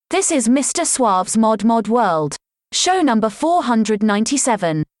This is Mr. Suave's Mod World. Show number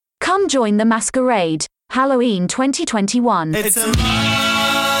 497. Come join the masquerade. Halloween 2021. It's a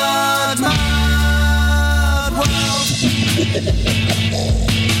Mod World.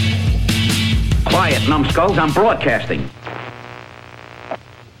 Quiet, numbskulls, I'm broadcasting.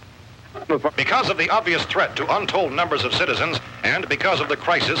 Because of the obvious threat to untold numbers of citizens, and because of the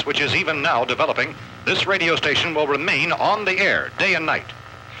crisis which is even now developing, this radio station will remain on the air day and night.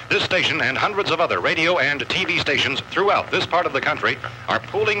 This station and hundreds of other radio and TV stations throughout this part of the country are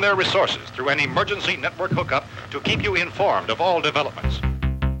pooling their resources through an emergency network hookup to keep you informed of all developments.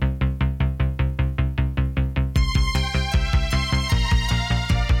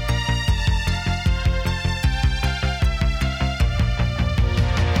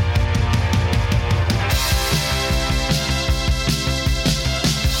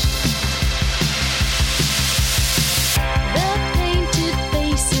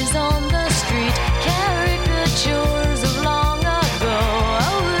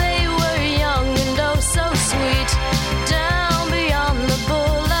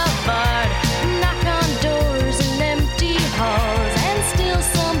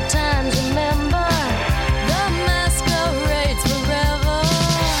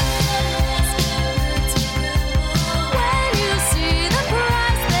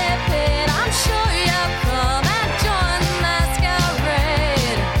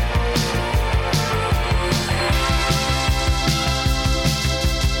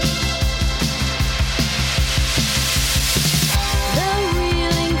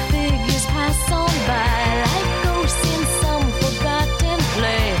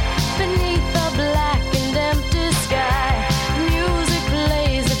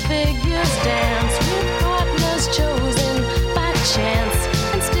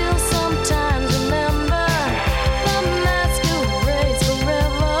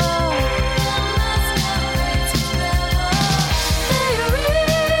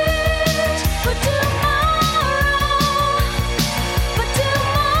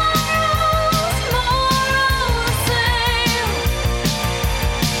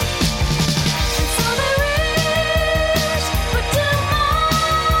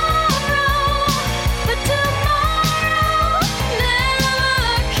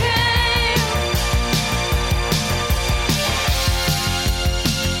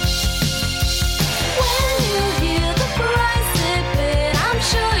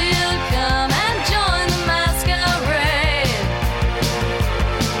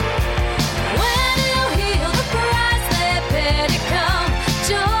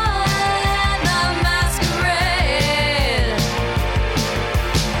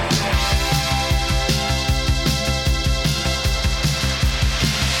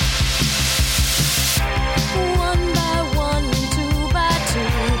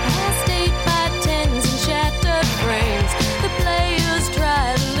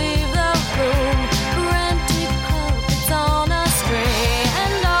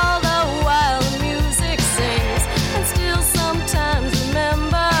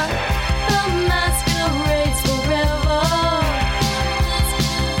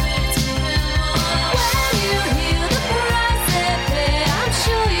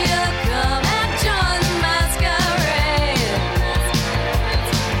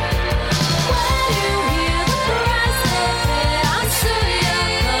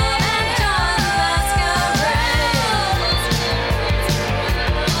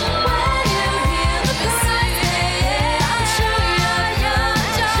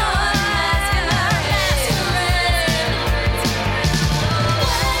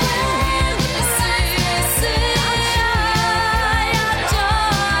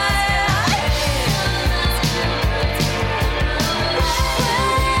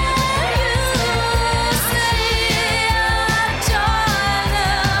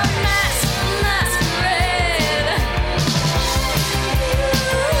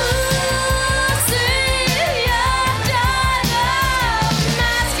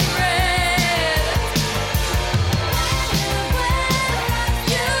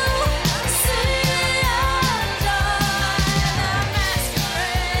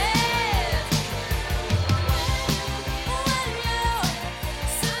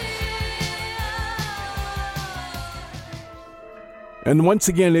 And once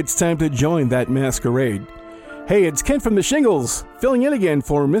again, it's time to join that masquerade. Hey, it's Ken from the Shingles, filling in again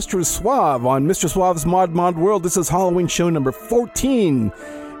for Mr. Suave on Mr. Suave's Mod World. This is Halloween show number 14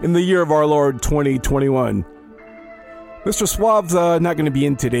 in the year of our Lord 2021. Mr. Suave's not going to be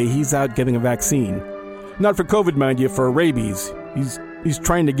in today. He's out getting a vaccine. Not for COVID, mind you, for rabies. He's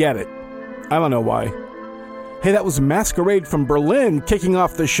trying to get it. I don't know why. Hey, that was Masquerade from Berlin, kicking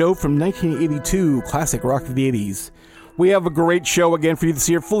off the show from 1982, classic rock of the 80s. We have a great show again for you this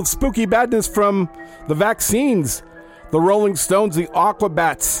year, full of spooky badness from the Vaccines, the Rolling Stones, the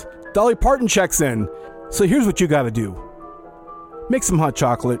Aquabats. Dolly Parton checks in. So here's what you gotta do. Make some hot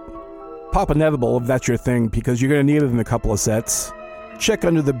chocolate. Pop an edible if that's your thing, because you're gonna need it in a couple of sets. Check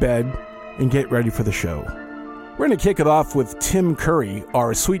under the bed and get ready for the show. We're going to kick it off with Tim Curry,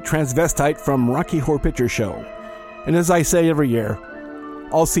 our sweet transvestite from Rocky Horror Picture Show. And as I say every year,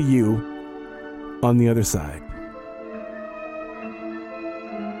 I'll see you on the other side.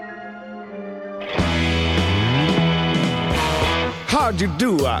 How'd you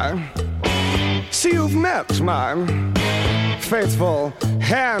do, I see you've met my faithful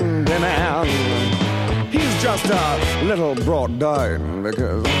handyman. He's just a little brought down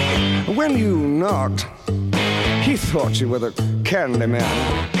because when you knocked, he thought you were the candy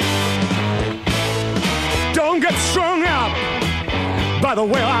man. Don't get strung up by the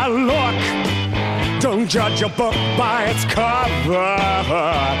way I look. Don't judge a book by its cover.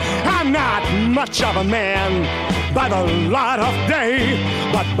 I'm not much of a man by the light of day,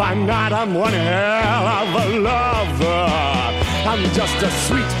 but by night I'm one hell of a lover. I'm just a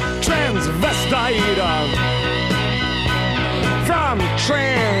sweet transvestite from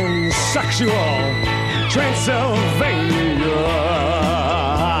transsexual Transylvania.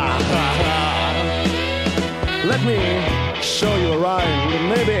 Let me show you a rhyme and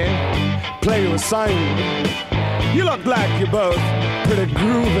maybe play you a sign. You look like you're both pretty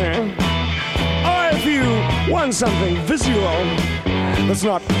groovy. Or if you want something visual that's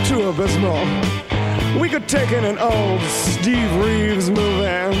not too abysmal, we could take in an old Steve Reeves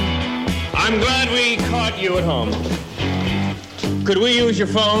movie. I'm glad we caught you at home. Could we use your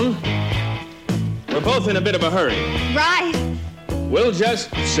phone? We're both in a bit of a hurry. Right. We'll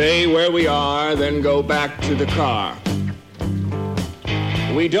just say where we are, then go back to the car.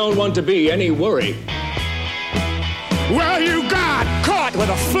 We don't want to be any worry. Well, you got caught with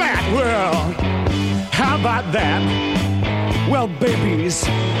a flat world. How about that? Well, babies,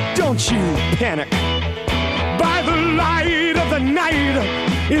 don't you panic. By the light of the night,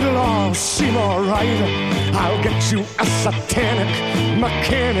 it'll all seem alright. I'll get you a satanic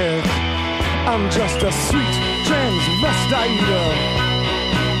mechanic. I'm just a sweet transvestite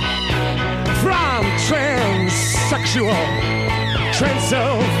from transsexual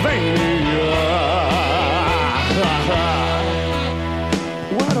Transylvania.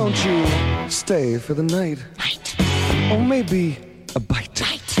 Why don't you stay for the night? Or maybe a bite.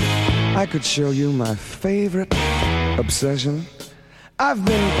 I could show you my favorite obsession. I've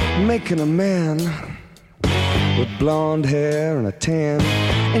been making a man with blonde hair and a tan,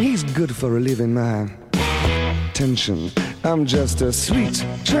 and he's good for relieving my tension. I'm just a sweet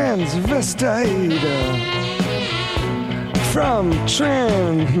transvestite from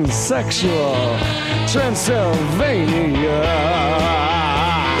transsexual Transylvania.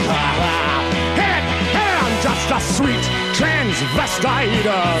 Hey, I'm just a sweet transvestite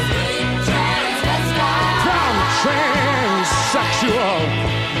from transsexual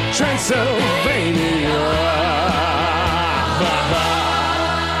Transylvania.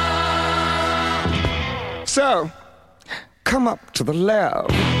 So, come up to the lab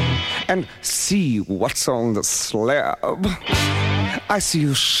and see what's on the slab. I see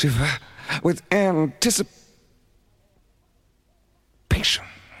you shiver with anticipation.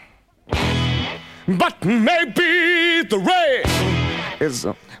 But maybe the rain is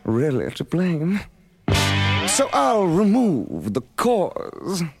really to blame. So I'll remove the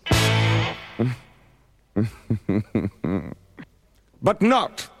cause. But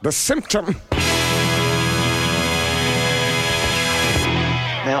not the symptom.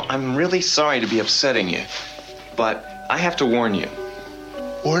 Now, I'm really sorry to be upsetting you, but I have to warn you.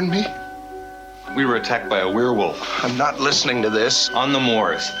 Warn me? We were attacked by a werewolf. I'm not listening to this. On the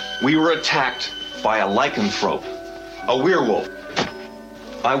moors. We were attacked by a lycanthrope, a werewolf.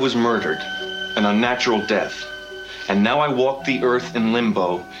 I was murdered, an unnatural death. And now I walk the earth in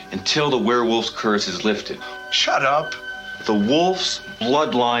limbo until the werewolf's curse is lifted. Shut up. The wolf's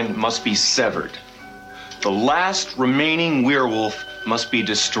bloodline must be severed. The last remaining werewolf must be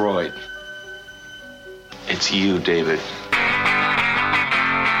destroyed. It's you, David.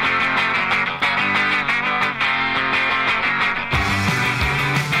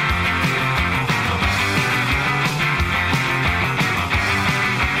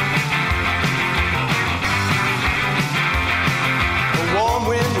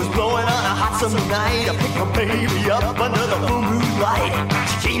 Some night I picked my baby up under the full moonlight.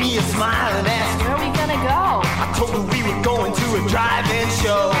 She gave me a smile and asked, where are we gonna go? I told her we were going to a drive-in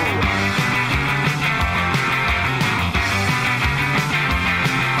show.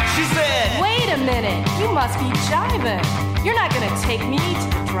 She said, wait a minute, you must be jiving. You're not gonna take me to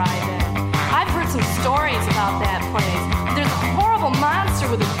the drive-in. I've heard some stories about that place. There's a horrible monster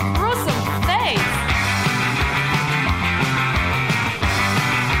with a gruesome face.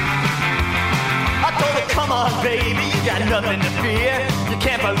 I told her, come on, baby, you got nothing to fear. You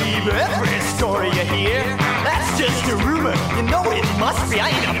can't believe every story you hear. That's just a rumor, you know it must be. I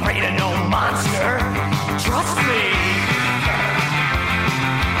ain't afraid of no monster. Trust me.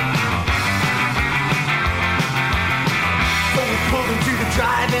 So we pulled into the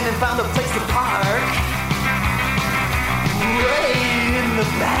drive-in and found a place to park. Way in the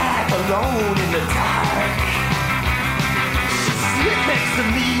back, alone in the dark. She sit next to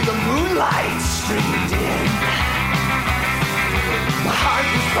me, the moonlight streamed in. My heart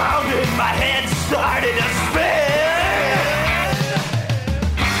was pounding, my head started to spin.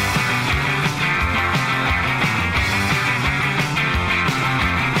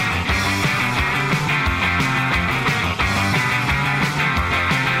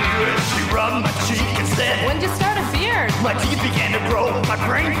 She rubbed my cheek and said, When'd you start a beard? My teeth began to grow, my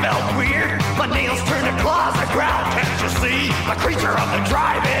brain felt weird. My nails turned to claws, I growled, can't you see? The creature of the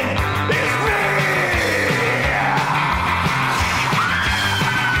drive-in is me!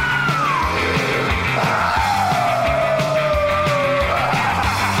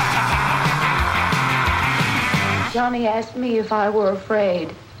 Johnny asked me if I were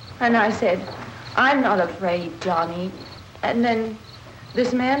afraid. And I said, I'm not afraid, Johnny. And then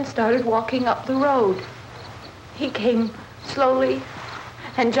this man started walking up the road. He came slowly,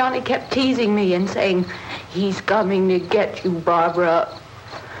 and Johnny kept teasing me and saying, he's coming to get you, Barbara.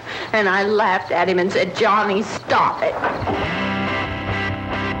 And I laughed at him and said, Johnny, stop it.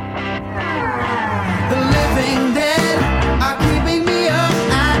 The living dead are keeping me up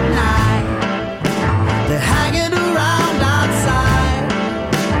at night. They're hanging around outside.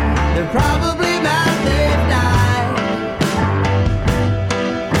 They're probably mad they've died.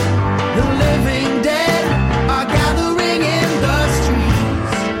 The living dead are gathering in the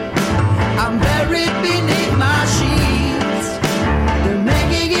streets. I'm buried beneath my sheets. They're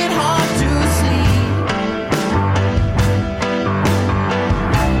making it hard to sleep.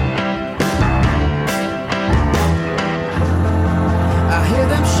 I hear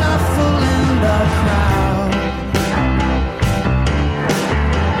them shuffle in the crowd.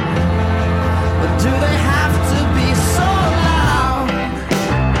 But do they have to be so loud?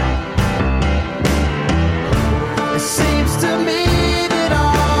 It seems to me that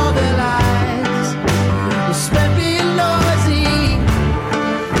all their lives were spent being noisy,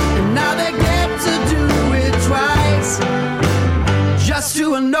 and now they get to do it twice, just to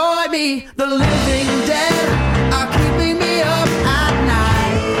annoy me. The living dead are keeping me up at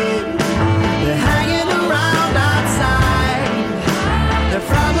night. They're hanging around outside. They're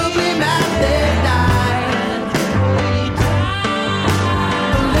probably mad they died.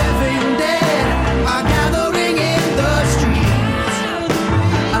 The living dead are gathering in the streets.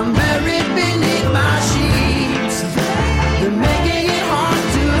 I'm buried beneath my sheets. They're making it hard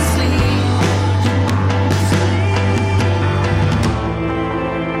to sleep.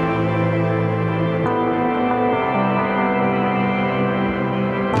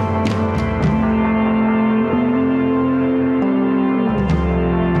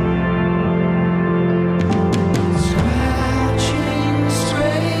 Scratching,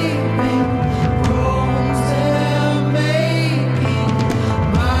 scraping, groans they're making.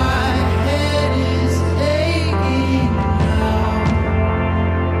 My head is aching now.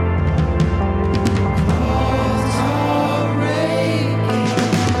 Claws are raking,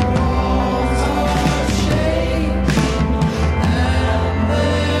 walls are shaking, and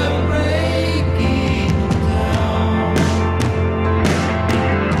they're breaking down.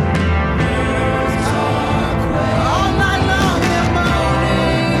 Nerves are quaking. All night long they're moaning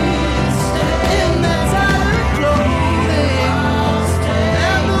in their tattered clothing,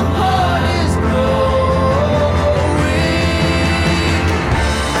 and the heart is growing.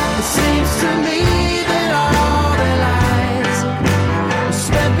 It seems to me that all their lives were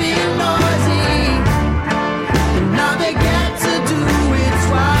spent being noisy, and now they get to do it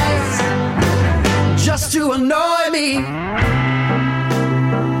twice, just to annoy me.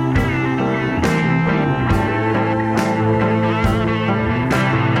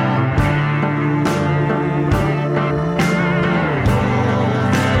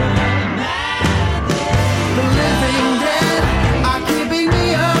 The living dead are keeping me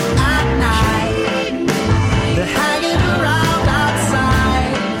up at night.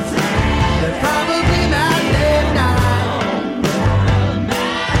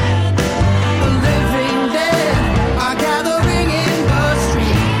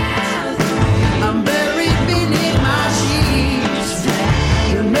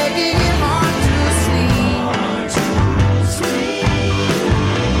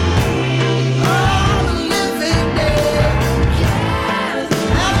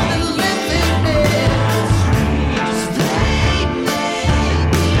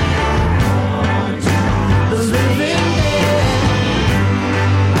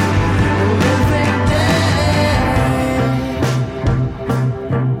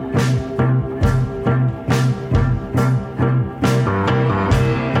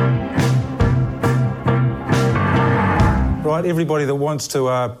 right? Everybody that wants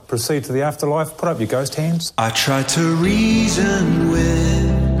to proceed to the afterlife, put up your ghost hands. I tried to reason with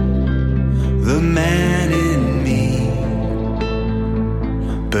the man in me,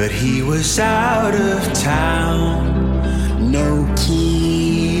 but he was out of town, no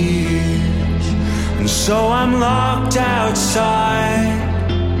keys, and so I'm locked outside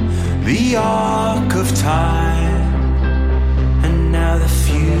the arc of time, and now the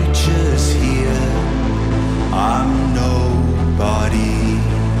future's here. I'm nobody.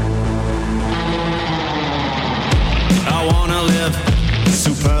 I wanna live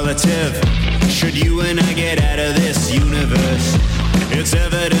superlative. Should you and I get out of this universe? It's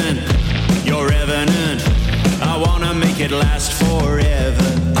evident, you're revenant. I wanna make it last forever.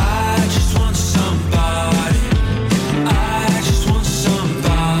 I just want somebody. I just want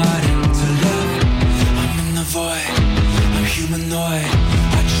somebody to love. I'm in the void, I'm humanoid.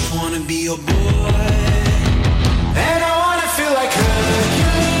 I just wanna be your boy. And I wanna feel like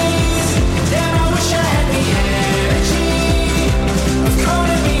Hercules. Damn, I wish I had the energy of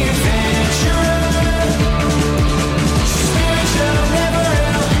calling me adventurer. Spiritual, never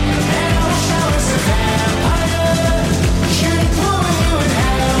ill. And I wish I was a vampire, shooting pool with you in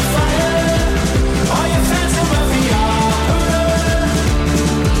hellfire. All your fans of the opera,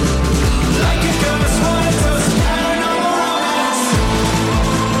 like a ghost, one of those paranormal romance.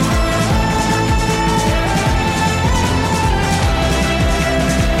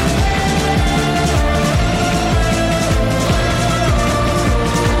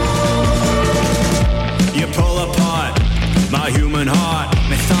 You pull apart my human heart.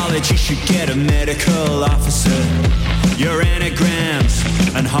 Mythology should get a medical officer. Your anagrams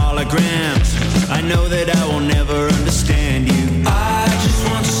and holograms. I know that I will never understand you. I just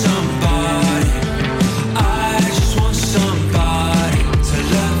want somebody. I just want somebody to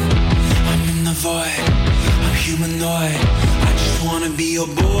love. I'm in the void. I'm humanoid. I just wanna be your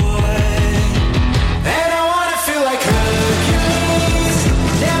boy. And I wanna feel like Hercules.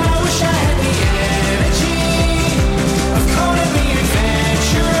 Damn, I wish I had the energy of calling me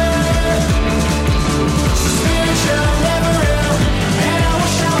adventurer. Spiritual, never ill. And I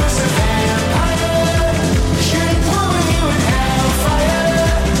wish I was a vampire, shooting pool with you in hellfire.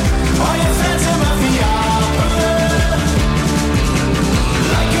 All your fans of the opera,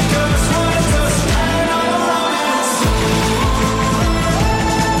 like a ghost, one of those paranormal romance.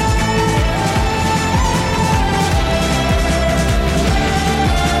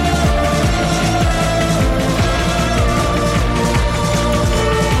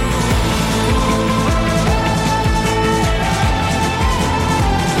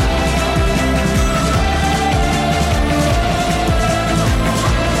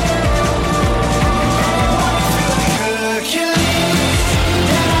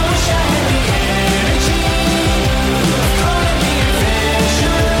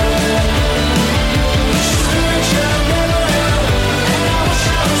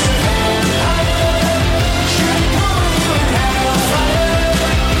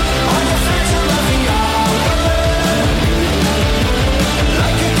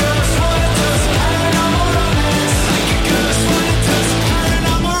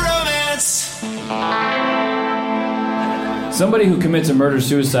 Somebody who commits a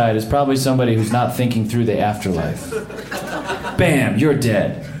murder-suicide is probably somebody who's not thinking through the afterlife. Bam, you're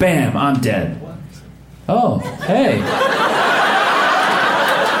dead. Bam, I'm dead. Oh, hey.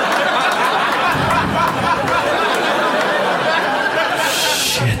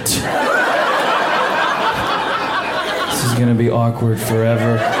 Shit. This is gonna be awkward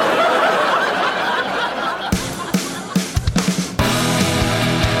forever.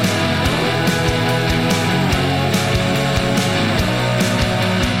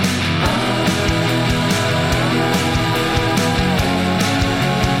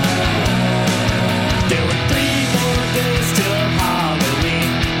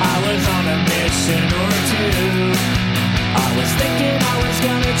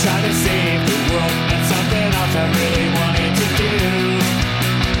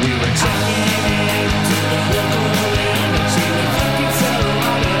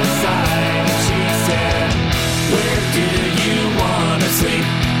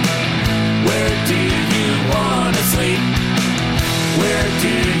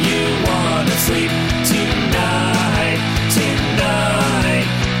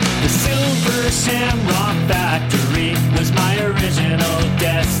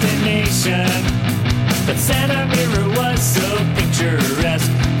 But Santa Mirror was so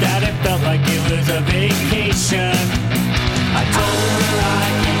picturesque that it felt like it was a vacation. I told her I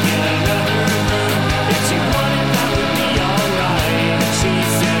could get another room if she wanted, that would be alright. And she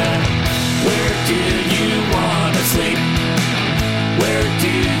said, where do you want to sleep?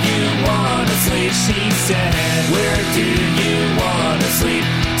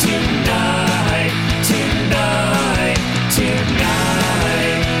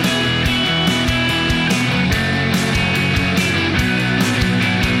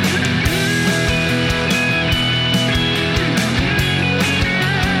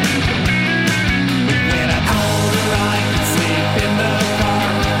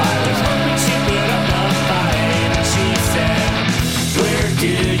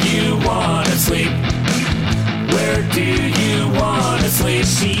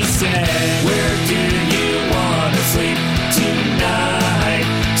 she said. Where do you wanna sleep tonight?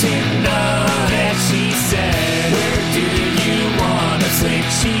 Tonight, she said. Where do you wanna sleep?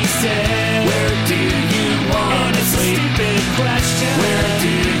 She said. Where do you wanna sleep? Stupid question. Where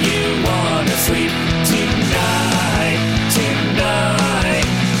do you wanna sleep tonight? Tonight.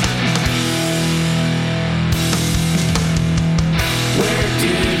 Where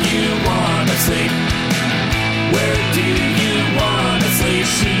do you wanna sleep? Where do you wanna sleep?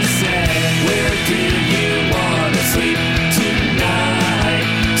 She said. Where do you wanna sleep tonight?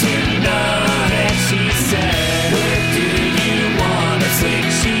 Tonight, she said. Where do you wanna sleep?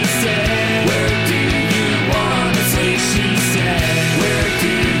 She said. Where do you wanna sleep? She said. Where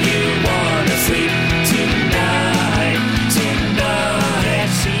do you wanna sleep tonight? Tonight,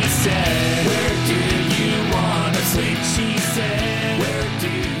 she said. Where do you wanna sleep? She said. Where do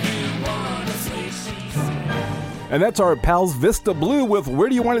you wanna sleep? She said. And that's our pals Vista Blue with Where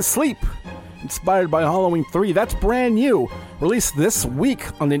Do You Want to Sleep? Inspired by Halloween 3. That's brand new. Released this week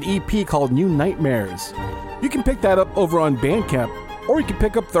on an EP called New Nightmares. You can pick that up over on Bandcamp, or you can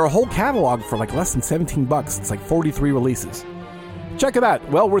pick up their whole catalog for like less than $17. It's like 43 releases. Check it out.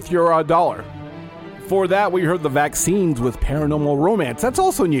 Well worth your $1. Before that, we heard The Vaccines with Paranormal Romance. That's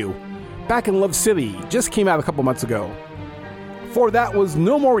also new. Back in Love City. Just came out a couple months ago. Before that was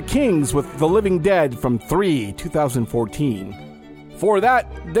No More Kings with The Living Dead from 3, 2014. For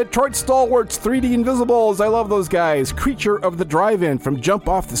that, Detroit Stalwarts, 3D Invisibles. I love those guys. Creature of the Drive-In from Jump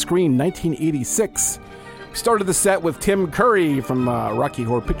Off the Screen, 1986. We started the set with Tim Curry from Rocky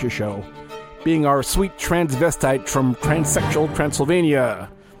Horror Picture Show, being our sweet transvestite from Transsexual Transylvania,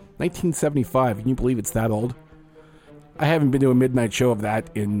 1975. Can you believe it's that old? I haven't been to a midnight show of that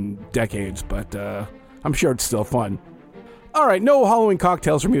in decades, but I'm sure it's still fun. All right, no Halloween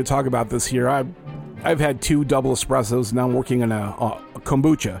cocktails for me to talk about this year. I've had 2 double espressos, and now I'm working on a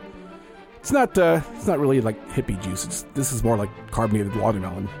kombucha. It's not really like hippie juice. This is more like carbonated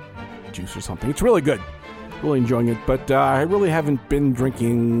watermelon juice or something. It's really good. Really enjoying it, but I really haven't been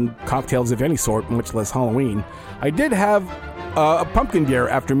drinking cocktails of any sort, much less Halloween. I did have a pumpkin beer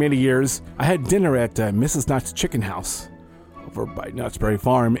after many years. I had dinner at Mrs. Knott's Chicken House over by Knott's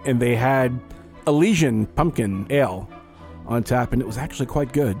Farm, and they had Elysian pumpkin ale on tap, and it was actually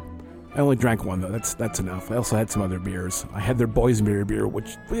quite good. I only drank one, though. That's enough. I also had some other beers. I had their Boysenberry beer,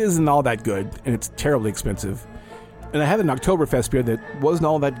 which isn't all that good, and it's terribly expensive. And I had an Oktoberfest beer that wasn't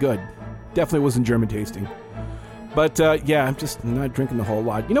all that good. Definitely wasn't German tasting. But, yeah, I'm just not drinking a whole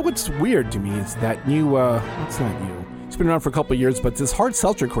lot. You know what's weird to me is that new, it's not new. It's been around for a couple of years, but this hard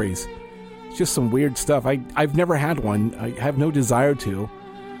seltzer craze. It's just some weird stuff. I've never had one. I have no desire to.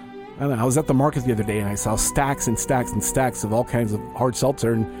 I don't know. I was at the market the other day, and I saw stacks and stacks and stacks of all kinds of hard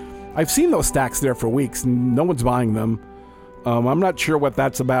seltzer, and I've seen those stacks there for weeks, and no one's buying them. I'm not sure what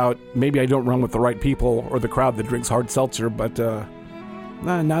that's about. Maybe I don't run with the right people or the crowd that drinks hard seltzer, but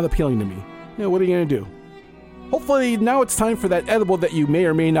not appealing to me. You know, what are you going to do? Hopefully now it's time for that edible that you may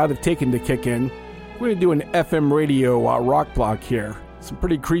or may not have taken to kick in. We're going to do an FM radio rock block here. Some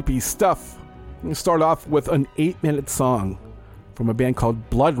pretty creepy stuff. I'm going to start off with an 8-minute song from a band called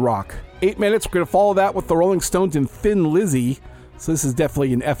Blood Rock. 8 minutes, we're going to follow that with the Rolling Stones and Thin Lizzy. So this is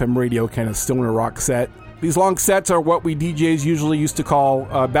definitely an FM radio kind of stoner rock set. These long sets are what we DJs usually used to call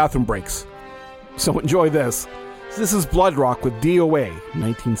bathroom breaks. So enjoy this. This is Blood Rock with DOA,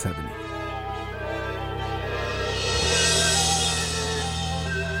 1970.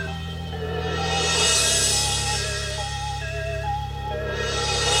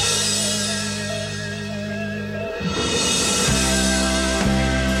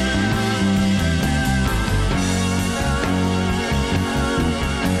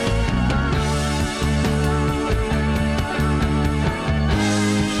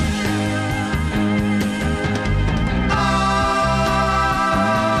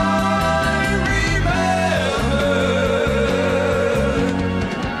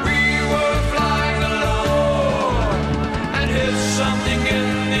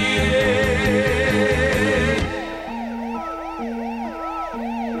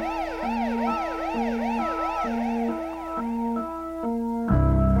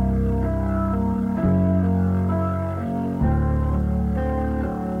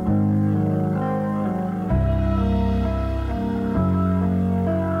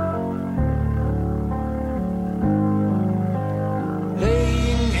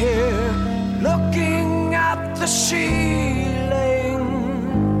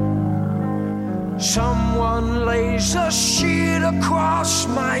 Someone lays a sheet across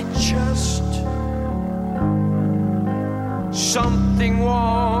my chest. Something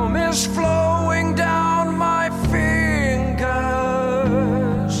warm is flowing down my fingers.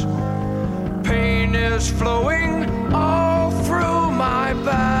 is flowing all through my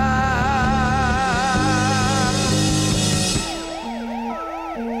back.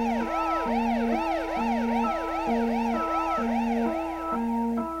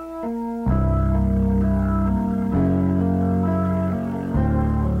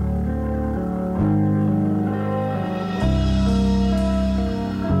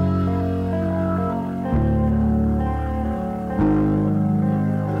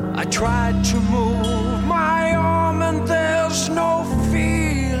 I tried to move my arm and there's no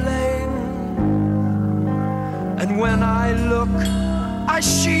feeling. And when I look, I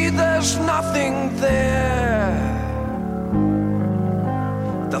see there's nothing there.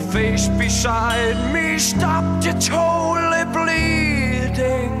 The face beside me stopped, it's wholly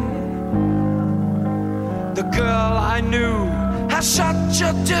bleeding. The girl I knew has such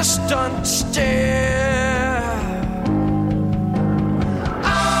a distant stare.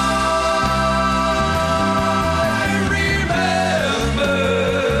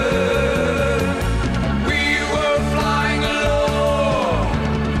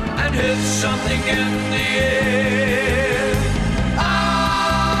 Something in the air. I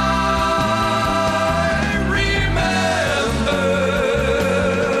remember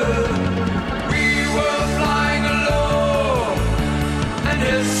we were flying low and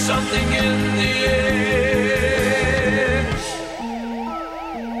hit something in the air.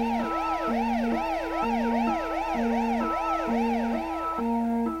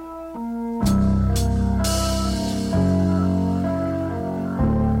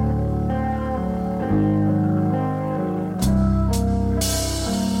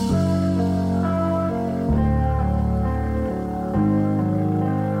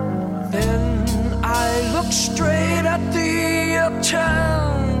 Straight at the attendant.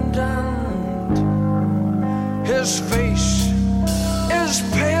 His face is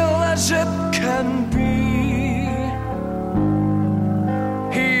pale as it can be.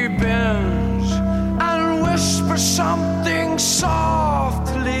 He bends and whispers something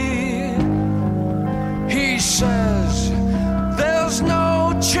softly. He says, there's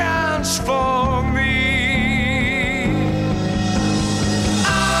no chance for me.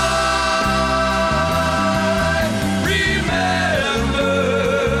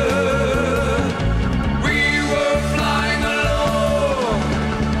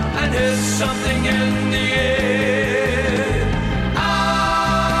 Something in the air. I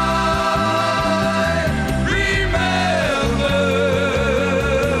remember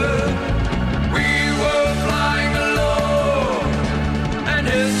we were flying low and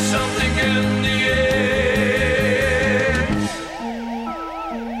hit something in the air.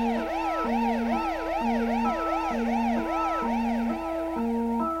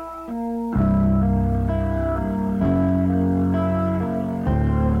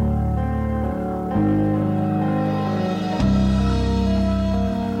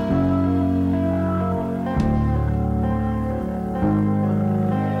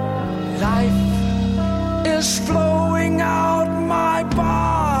 Life is flowing out my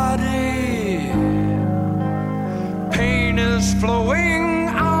body. Pain is flowing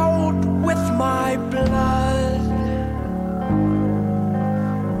out with my blood.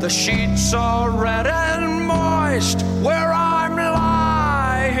 The sheets are red and moist where I'm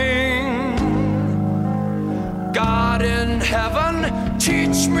lying. God in heaven,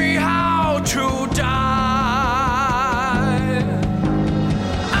 teach me how to die.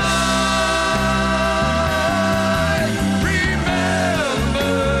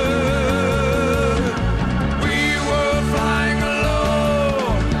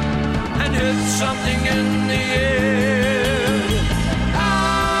 Something in the air. I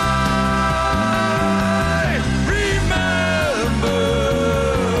remember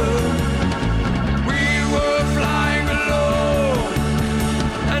we were flying low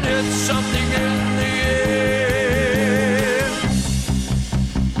and hit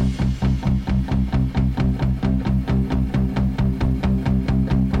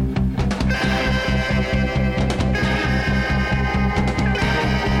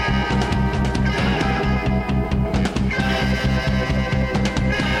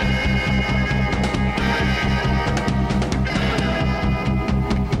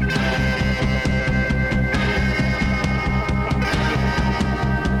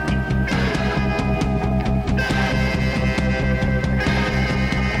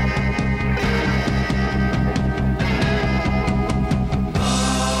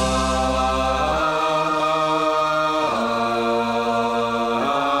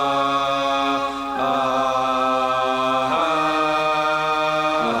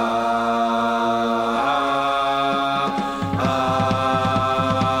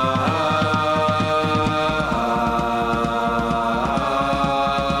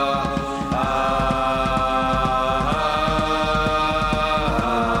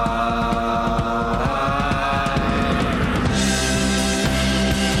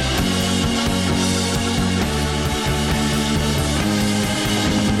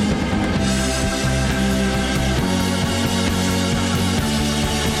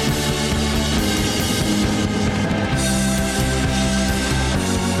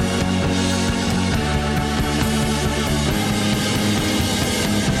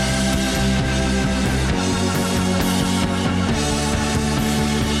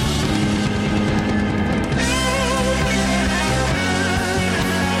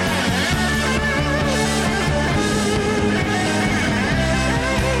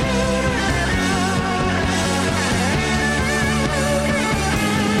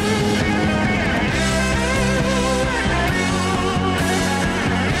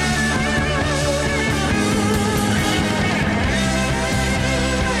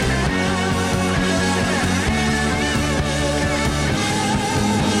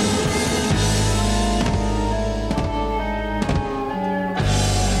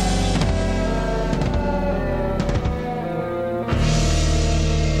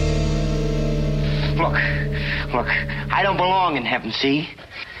Look, I don't belong in heaven, see?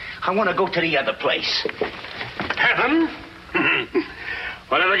 I want to go to the other place. Heaven?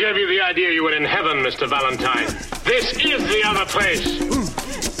 Whatever gave you the idea you were in heaven, Mr. Valentine? This is the other place.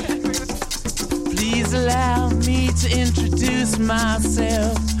 Please allow me to introduce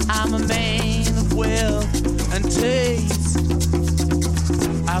myself. I'm a man of wealth and taste.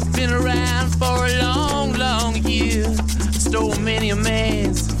 I've been around for a long, long year. Stole many a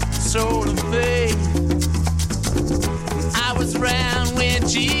man's soul of faith. I was around when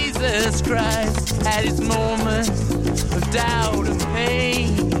Jesus Christ had his moment of doubt and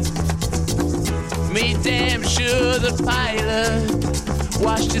pain. Made damn sure the Pilate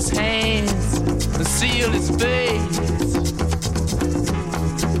washed his hands and sealed his face.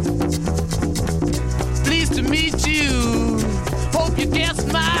 Pleased to meet you. Hope you guessed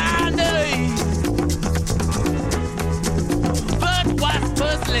my name. But what's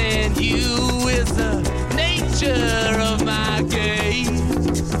puzzling you is the nature of my game.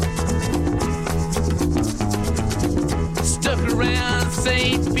 Stuck around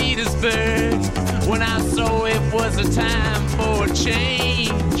St. Petersburg when I saw it was a time for a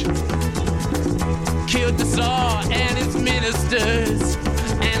change. Killed the Tsar and his ministers.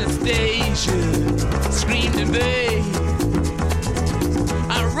 Anastasia screamed in vain.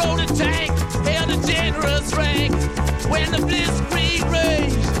 I rode a tank, held a generous rank when the blitzkrieg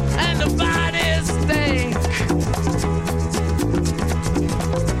raged and the bodies stank.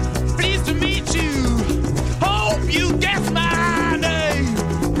 Pleased to meet you. Hope you guess my name.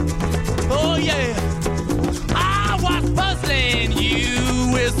 Oh yeah. I was puzzling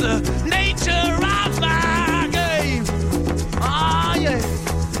you with the nature of my game. Oh yeah.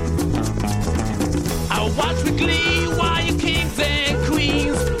 I watch with glee while your kings and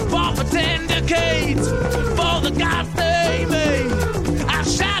queens fought for 10 decades for the gods they made. I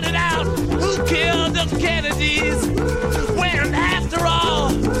shouted out, who killed the Kennedys? When after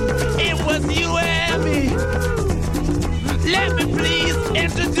all, it was you and me. Let me please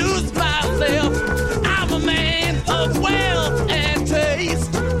introduce myself. I'm a man of wealth and taste.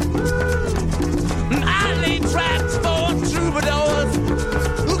 I lay traps for troubadours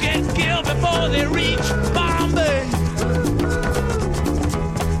who get killed before they reach Bombay.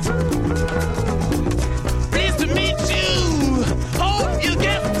 Pleased to meet you. Hope you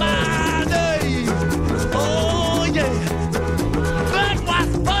get my name. Oh yeah. But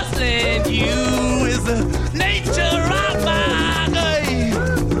what's puzzling you is the nature of my game.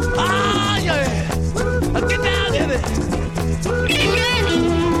 Oh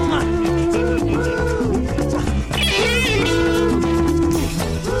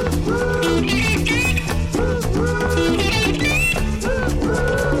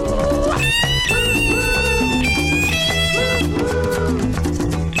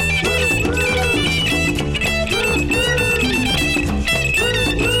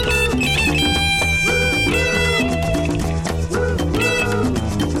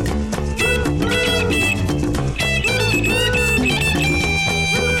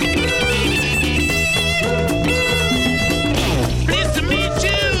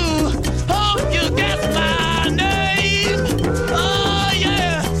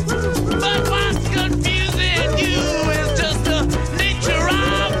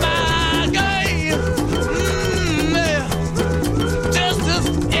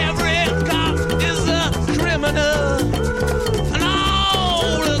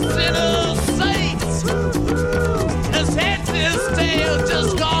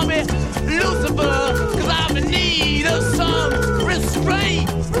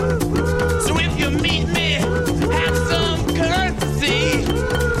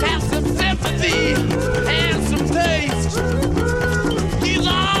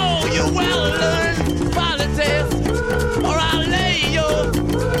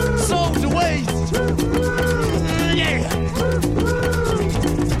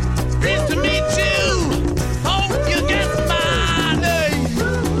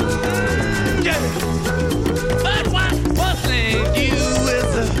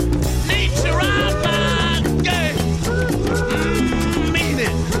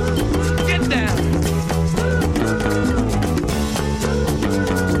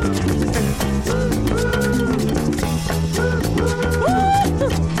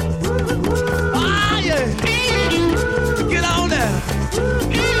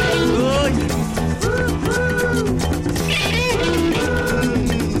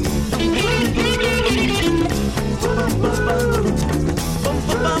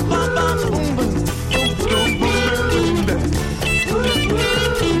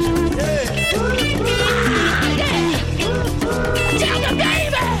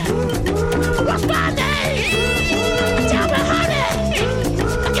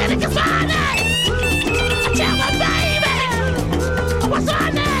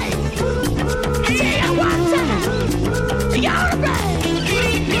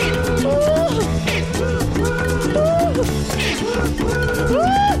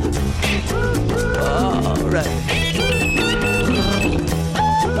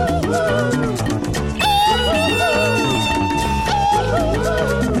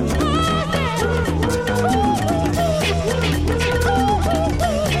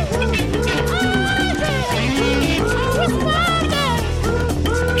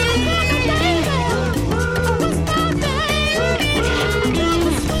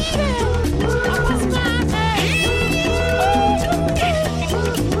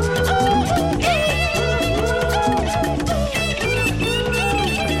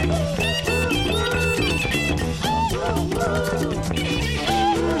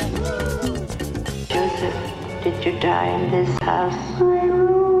die in this house?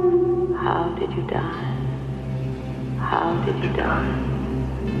 How did you die? How did you die?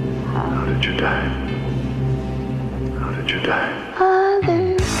 How did you die? How did you die?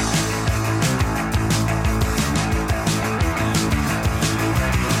 Father.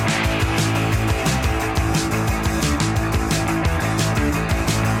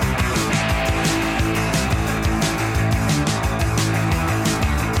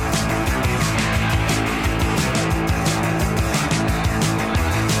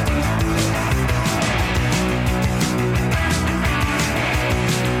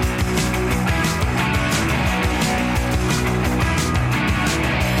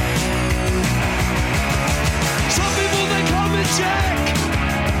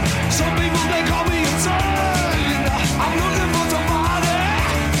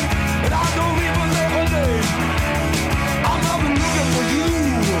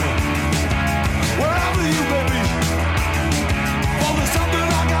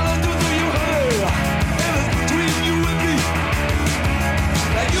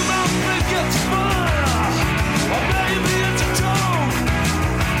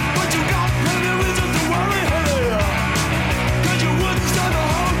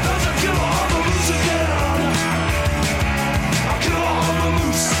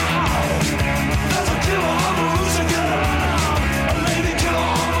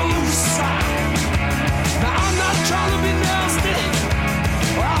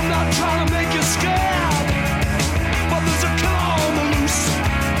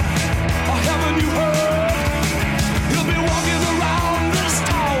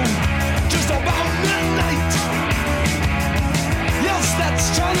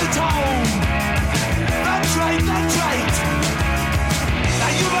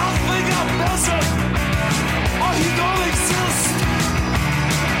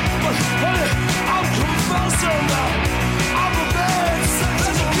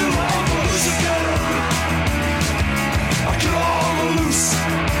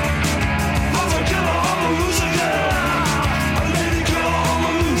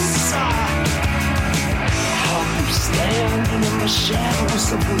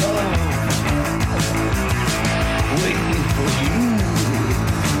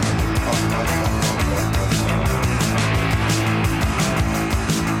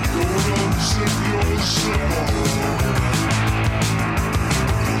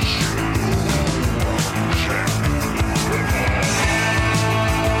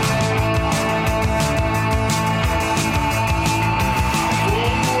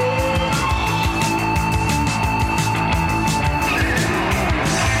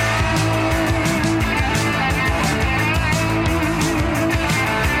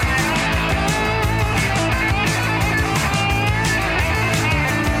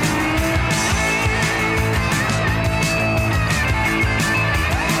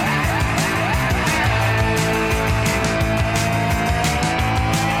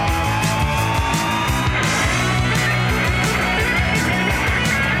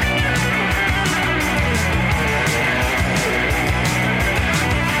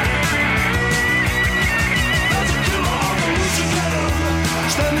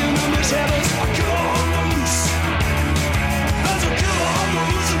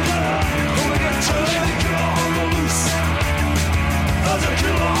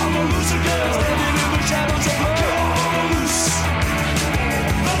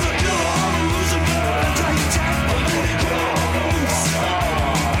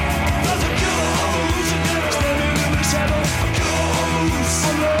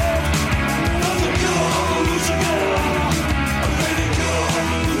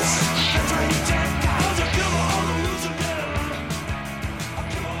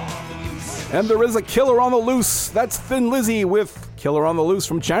 And there is a killer on the loose. That's Thin Lizzy with Killer on the Loose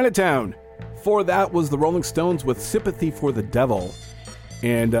from Chinatown. Before that was the Rolling Stones with Sympathy for the Devil.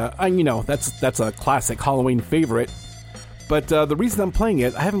 And, you know, that's a classic Halloween favorite. But the reason I'm playing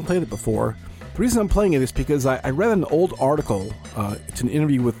it, I haven't played it before. The reason I'm playing it is because I read an old article. It's an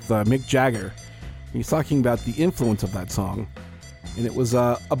interview with Mick Jagger. He's talking about the influence of that song. And it was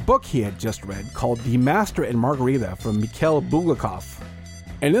a book he had just read called The Master and Margarita from Mikhail Bulgakov.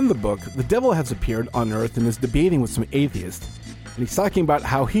 And in the book, the devil has appeared on Earth and is debating with some atheists. And he's talking about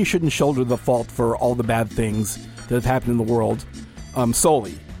how he shouldn't shoulder the fault for all the bad things that have happened in the world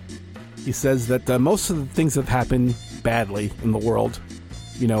solely. He says that most of the things that have happened badly in the world,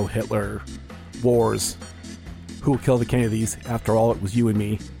 you know, Hitler, wars, who killed the Kennedys, after all, it was you and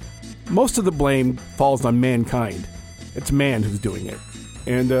me. Most of the blame falls on mankind. It's man who's doing it.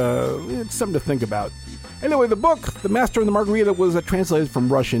 And it's something to think about. Anyway, the book, The Master and the Margarita, was translated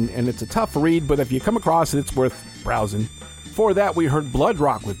from Russian, and it's a tough read, but if you come across it, it's worth browsing. Before that, we heard Blood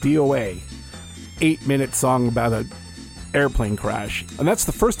Rock with DOA. 8-minute song about an airplane crash. And that's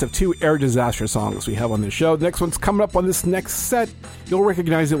the first of 2 air disaster songs we have on this show. The next one's coming up on this next set. You'll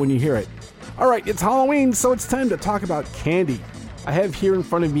recognize it when you hear it. All right, it's Halloween, so it's time to talk about candy. I have here in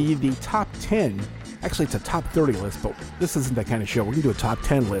front of me the top 10. Actually, it's a top 30 list, but this isn't that kind of show. We're going to do a top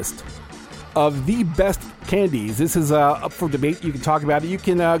 10 list of the best candies. This is up for debate. You can talk about it. You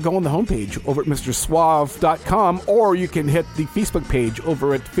can go on the homepage over at MrSuave.com, or you can hit the Facebook page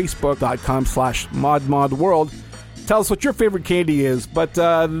over at Facebook.com/ModModWorld. Tell us what your favorite candy is, but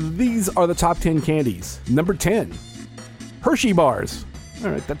these are the top 10 candies. Number 10, Hershey bars. All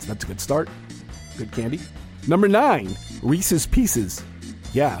right, that's a good start. Good candy. Number 9, Reese's Pieces.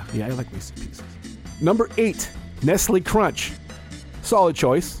 Yeah, I like Reese's Pieces. Number 8, Nestle Crunch. Solid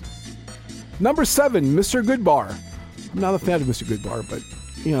choice. Number 7, Mr. Goodbar. I'm not a fan of Mr. Goodbar, but,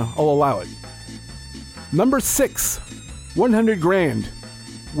 I'll allow it. Number 6, 100 Grand,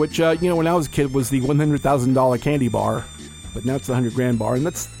 which, when I was a kid was the $100,000 candy bar, but now it's the 100 Grand bar, and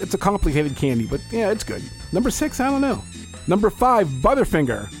it's a complicated candy, but yeah, it's good. Number 6, I don't know. Number 5,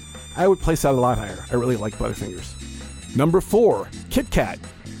 Butterfinger. I would place that a lot higher. I really like Butterfingers. Number 4, Kit Kat.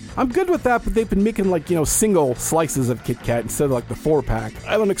 I'm good with that, but they've been making single slices of Kit Kat instead of the 4-pack.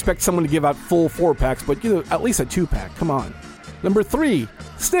 I don't expect someone to give out full 4-packs, but at least a 2-pack. Come on. Number 3,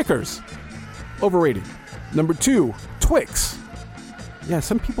 Snickers. Overrated. Number 2, Twix. Yeah,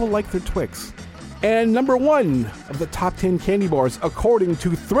 some people like their Twix. And number 1 of the top 10 candy bars, according to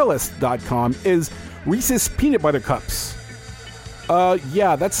Thrillist.com, is Reese's Peanut Butter Cups.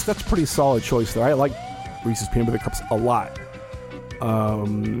 Yeah, that's a pretty solid choice there. I like Reese's Peanut Butter Cups a lot.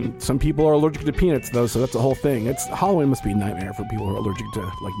 Some people are allergic to peanuts, though, so that's the whole thing. Halloween must be a nightmare for people who are allergic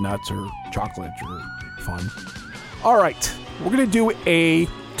to nuts or chocolate or fun. All right, we're gonna do a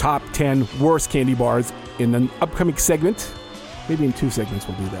top 10 worst candy bars in an upcoming segment. Maybe in 2 segments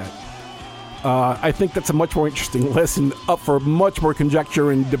we'll do that. I think that's a much more interesting list and up for much more conjecture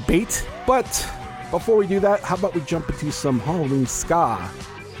and debate. But before we do that, how about we jump into some Halloween ska?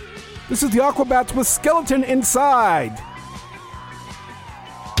 This is the Aquabats with Skeleton Inside.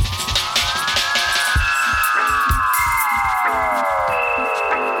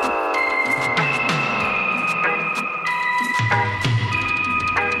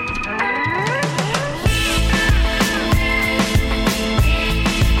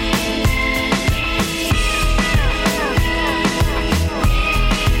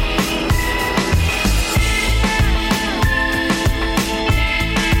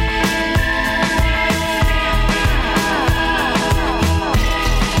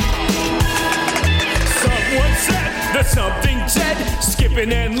 Something dead,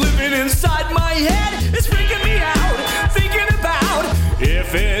 skipping and living inside my head. It's freaking me out, thinking about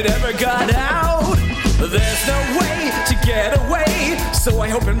if it ever got out. There's no way to get away, so I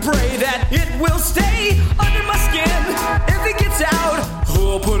hope and pray that it will stay under my skin. If it gets out,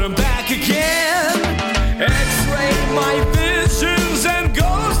 who'll put them back again? X-ray my visions and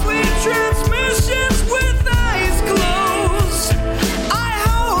ghostly transmissions with eyes closed. I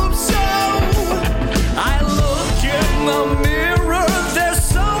hope so. I look in the mirror, there's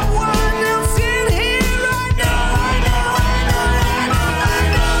someone else in here. I know.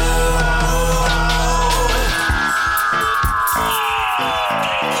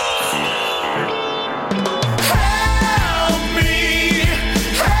 Help me,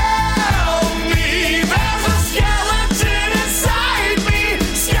 there's a skeleton inside me,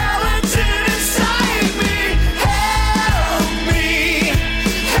 skeleton inside me. Help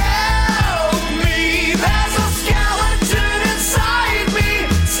me, there's a skeleton inside me,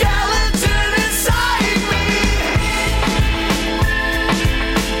 skeleton inside me.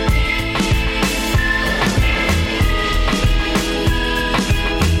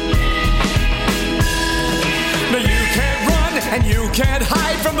 Now you can't run and you can't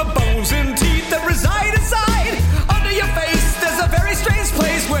hide from the bones and teeth that reside inside. Under your face there's a very strange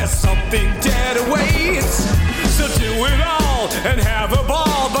place where something dead awaits. So do it all and have a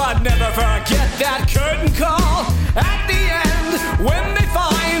ball, but never forget that curtain call at the end when they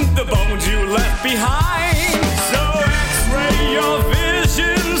find the bones you left behind. So X-ray your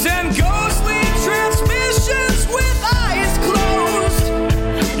visions and ghostly transmissions with eyes closed.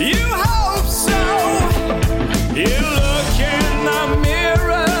 You hope so. You look in the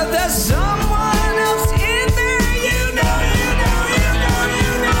mirror, there's someone else in there. You know.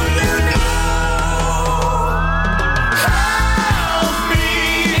 Help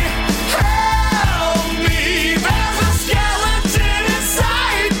me, there's a skeleton inside.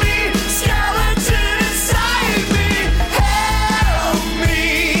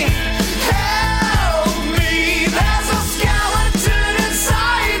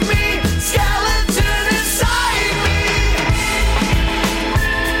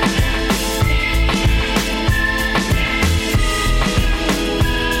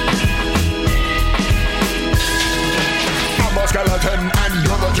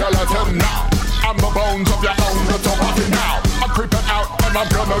 I'm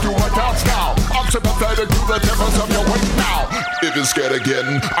gonna do a dance now. I'm sympathetic to the difference of your weight now. If you're scared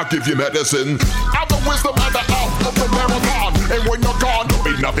again, I'll give you medicine. I'm the wisdom and the art of the marathon. And when you're gone, you'll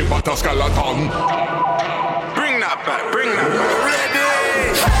be nothing but a skeleton. Bring that back, bring that back. Ready?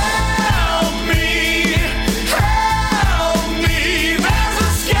 Help me, there's a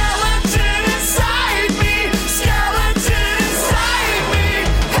skeleton inside me, skeleton inside me.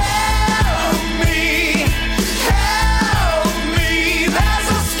 Help me, there's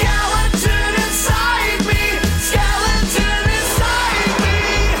a skeleton inside me, skeleton inside me.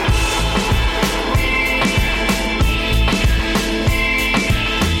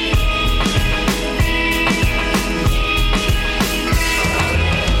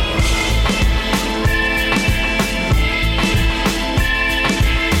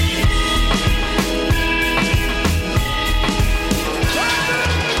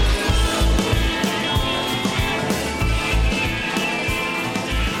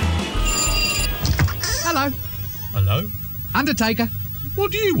 Hello. Hello? Undertaker.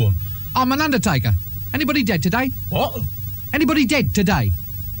 What do you want? I'm an undertaker. Anybody dead today? What? Anybody dead today?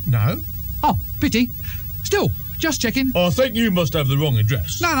 No. Oh, pity. Still, just checking. I think you must have the wrong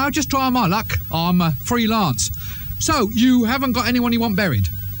address. No, just trying my luck. I'm freelance. So, you haven't got anyone you want buried?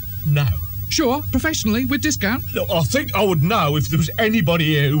 No. Sure, professionally, with discount? Look, I think I would know if there was anybody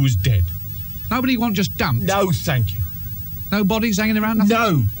here who was dead. Nobody you want just dumped? No, thank you. No bodies hanging around, nothing?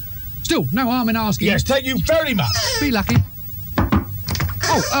 No. Still, no harm in asking. Yes, thank you very much. Be lucky.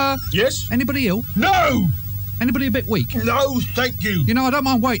 Oh, Yes? anybody ill? No! Anybody a bit weak? No, thank you. You know, I don't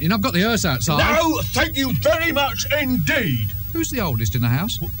mind waiting. I've got the hearse outside. No, thank you very much indeed. Who's the oldest in the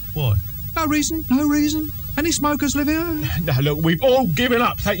house? Why? No reason. Any smokers live here? No, look, we've all given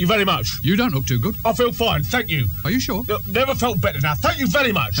up. Thank you very much. You don't look too good. I feel fine, thank you. Are you sure? Look, never felt better now. Thank you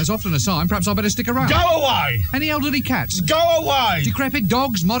very much. As often a sign, perhaps I better stick around. Go away! Any elderly cats? Go away! Decrepit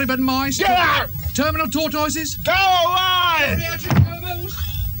dogs, moribund mice? Get out! Terminal tortoises? Go away!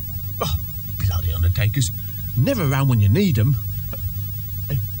 Oh, bloody undertakers. Never around when you need them.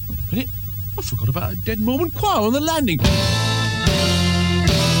 Hey, wait a minute. I forgot about a dead Mormon choir on the landing.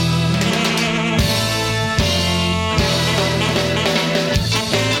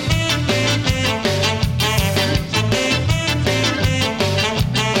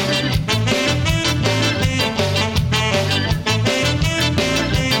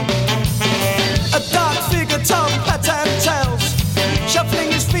 A dark figure, tongue, pat and tails,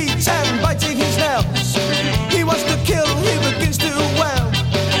 shuffling his feet and biting his nails. He wants to kill, he begins to wail.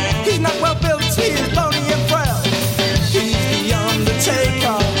 He's not well built, he is bony and frail. He's the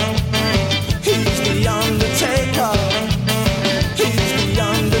undertaker. He's the undertaker. He's the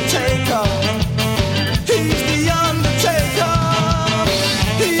undertaker. He's the undertaker.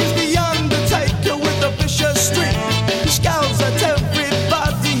 He's the undertaker with a vicious streak. He scowls at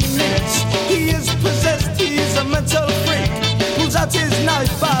everybody he meets. He is possessed, he is a mental freak. Pulls out his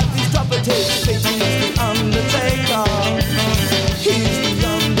knife, but he's dropping his feet. He's the undertaker. He's the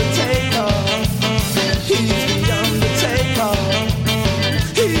undertaker. He's the undertaker.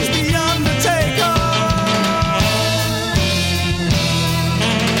 He's the undertaker.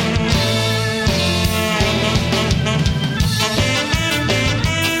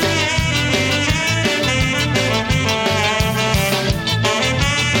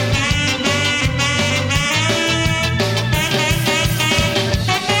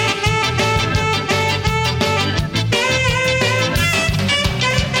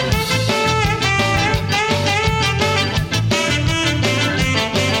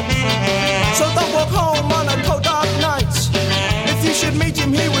 So don't walk home on a cold dark night. If you should meet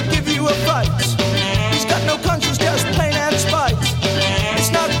him, he would give you a fright. He's got no conscience, just plain and spite.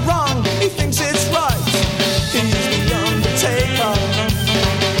 It's not wrong, he thinks it's right. He's the undertaker.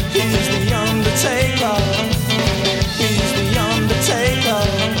 He's the undertaker. He's the undertaker.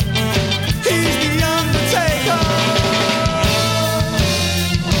 He's the undertaker.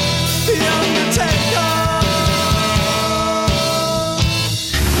 The undertaker.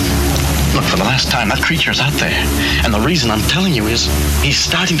 Look, for the last time, that creature's out there. And the reason I'm telling you is he's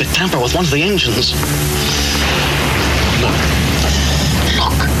starting to tamper with one of the engines. Look.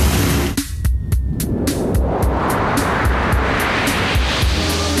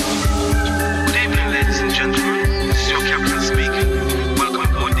 Good evening, ladies and gentlemen. This is your captain speaking. Welcome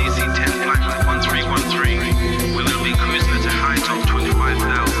aboard DC-10 flight 1313. We will be cruising at a height of 25,000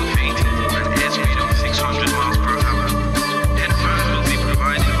 feet and airspeed of 600 miles per hour. Headphones will be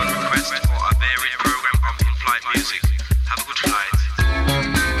provided on request for a varied program of in-flight music. Have a good flight.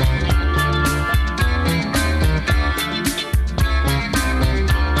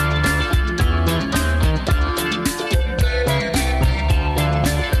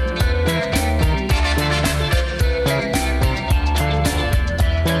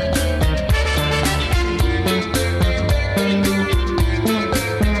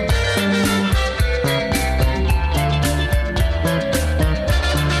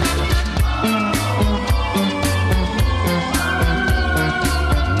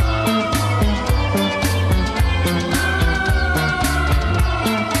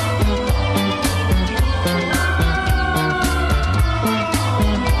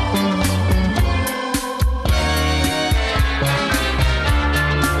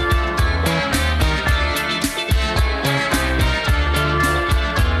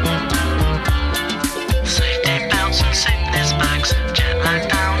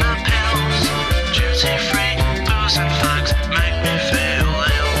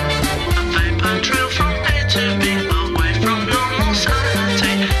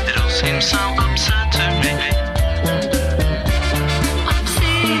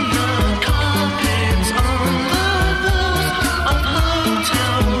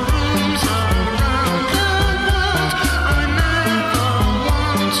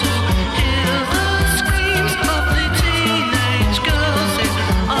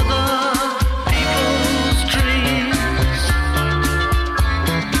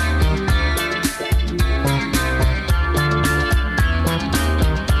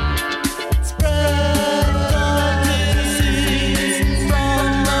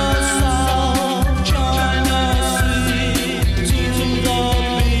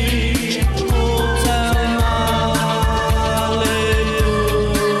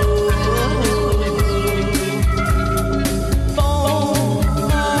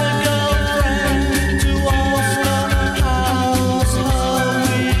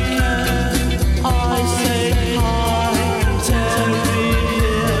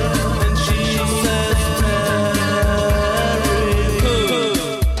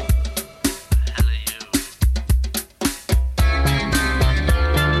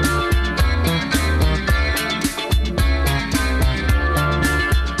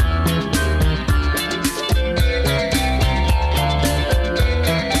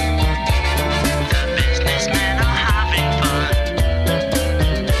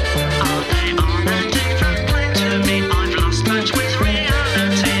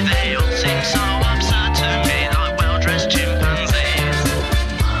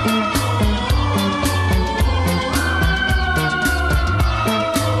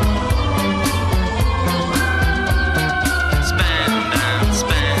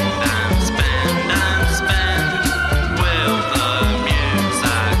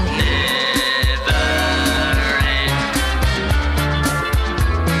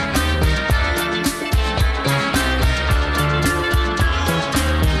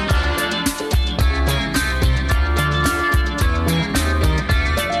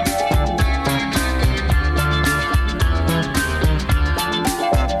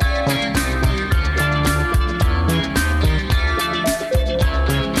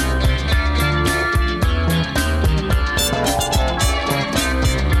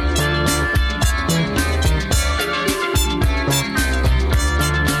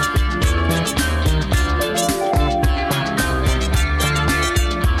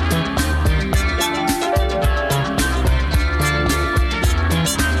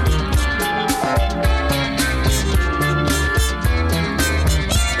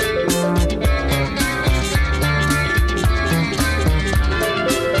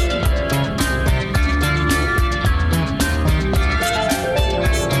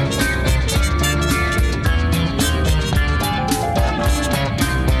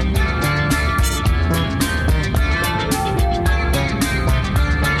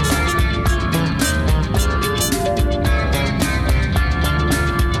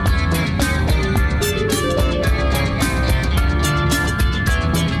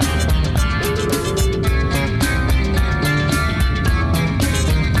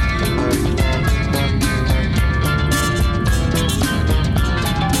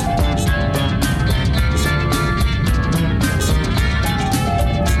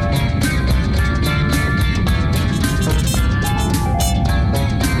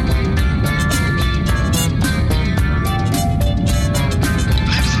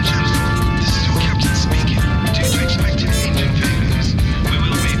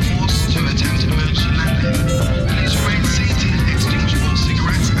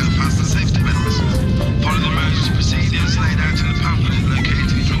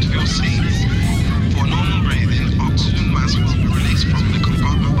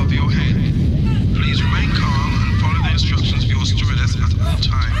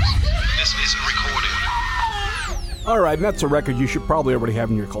 right, and that's a record you should probably already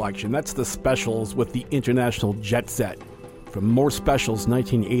have in your collection. That's The Specials with the International Jet Set from More Specials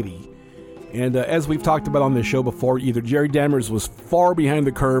 1980. And as we've talked about on this show before, either Jerry Dammers was far behind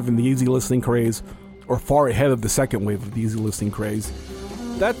the curve in the easy listening craze or far ahead of the second wave of the easy listening craze.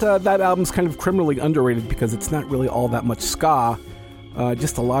 That album's kind of criminally underrated because it's not really all that much ska,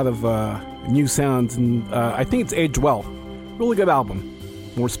 just a lot of new sounds, and I think it's aged well. Really good album.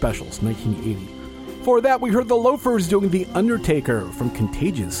 More Specials, 1980. For that, we heard the Loafers doing The Undertaker from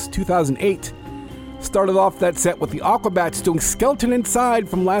Contagious, 2008. Started off that set with the Aquabats doing Skeleton Inside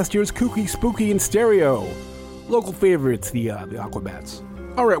from last year's Kooky Spooky in stereo. Local favorites, the Aquabats.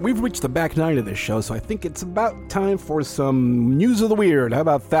 Alright, we've reached the back nine of this show, so I think it's about time for some news of the weird. How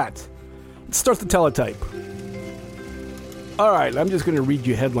about that? Let's start the teletype. Alright, I'm just going to read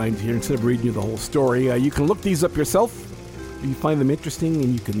you headlines here instead of reading you the whole story. You can look these up yourself if you find them interesting,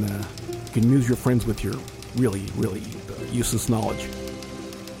 and you can amuse your friends with your really, really useless knowledge.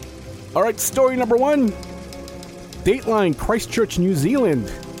 Alright, story number one. Dateline, Christchurch, New Zealand.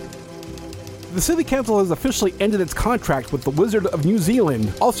 The City Council has officially ended its contract with the Wizard of New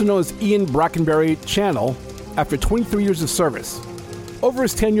Zealand, also known as Ian Brackenbury Channel, after 23 years of service. Over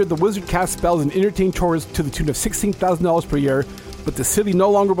his tenure, the Wizard cast spells and entertained tourists to the tune of $16,000 per year, but the city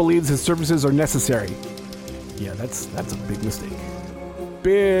no longer believes his services are necessary. Yeah, that's a big mistake.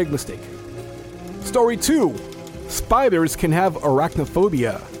 Big mistake. Story 2. Spiders can have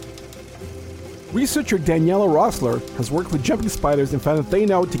arachnophobia. Researcher Daniela Rossler has worked with jumping spiders and found that they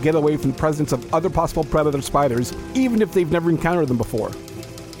know to get away from the presence of other possible predator spiders, even if they've never encountered them before.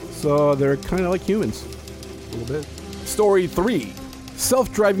 So they're kind of like humans. A little bit. Story 3.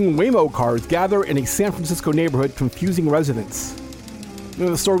 Self-driving Waymo cars gather in a San Francisco neighborhood, confusing residents. You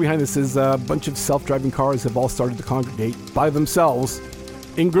know, the story behind this is a bunch of self-driving cars have all started to congregate by themselves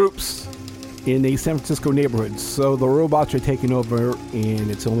in groups in a San Francisco neighborhood. So the robots are taking over,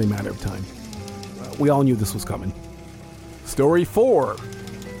 and it's only a matter of time. We all knew this was coming. Story 4.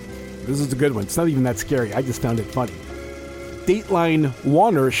 This is a good one. It's not even that scary. I just found it funny. Dateline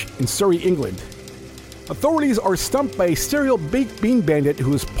Wannersh in Surrey, England. Authorities are stumped by a serial baked bean bandit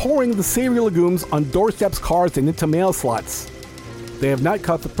who is pouring the savory legumes on doorsteps, cars, and into mail slots. They have not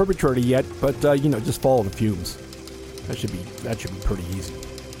caught the perpetrator yet, but just follow the fumes. That should be pretty easy.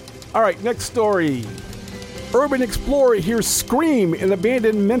 All right, next story. Urban explorer hears scream in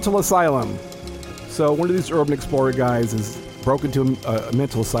abandoned mental asylum. So one of these urban explorer guys is broke into a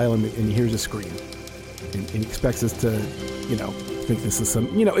mental asylum and he hears a scream. And he expects us to, think this is some,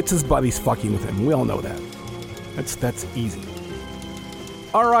 it's his buddies fucking with him. We all know that. That's easy.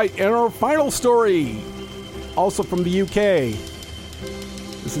 All right, and our final story, also from the UK.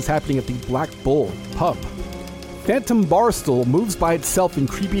 This is happening at the Black Bull pub. Phantom barstool moves by itself in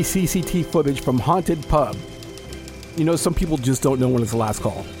creepy CCTV footage from haunted pub. Some people just don't know when it's the last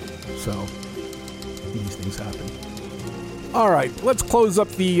call. So these things happen. All right, let's close up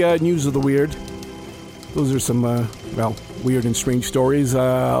the news of the weird. Those are some, weird and strange stories.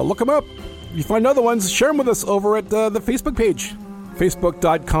 Look them up. If you find other ones, share them with us over at the Facebook page,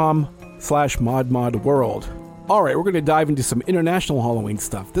 facebook.com/modmodworld. All right, we're going to dive into some international Halloween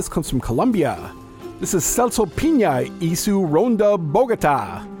stuff. This comes from Colombia. This is Celso Piña y su Ronda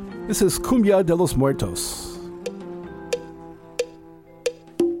Bogotá. This is Cumbia de los Muertos.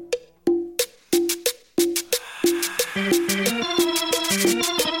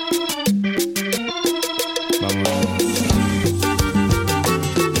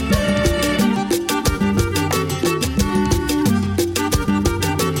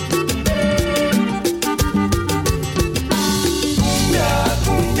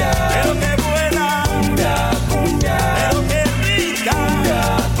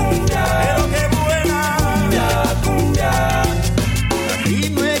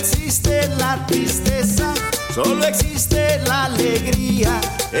 Solo existe la alegría,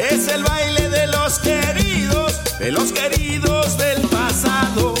 es el baile de los queridos del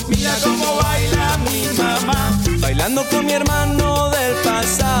pasado. Mira cómo baila mi mamá, bailando con mi hermano del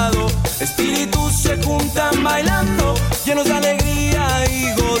pasado. Espíritus se juntan bailando, llenos de alegría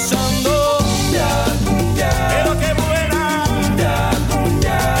y gozando. Cumbia, cumbia, pero qué buena. Cumbia,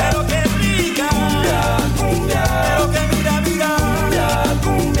 cumbia, pero qué rica. Cumbia, cumbia, pero qué mira. Cumbia,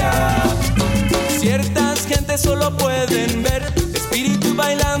 cumbia. Ciertas gentes solo pueden ver espíritus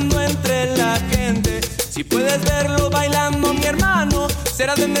bailando entre la gente. Si puedes verlo bailando, mi hermano,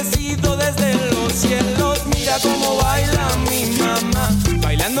 serás bendecido desde los cielos. Mira cómo baila mi mamá,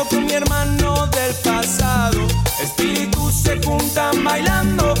 bailando con mi hermano del pasado. Espíritus se juntan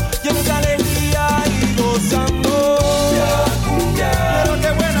bailando, llenos de alegría y gozando. Cumbia, cumbia, pero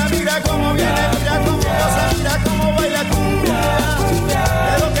qué buena, mira cómo viene, mira cómo goza, mira cómo baila.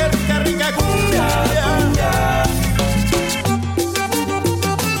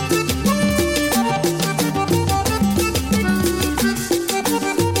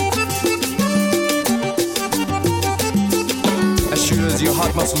 ensures your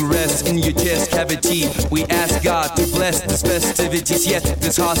heart muscle rests in your chest cavity. We ask God to bless these festivities, yet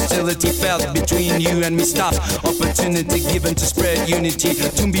this hostility felt between you and me stops. Opportunity given to spread unity,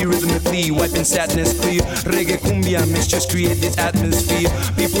 tumbi rhythmically, wiping sadness clear. Reggae cumbia mixtures create this atmosphere.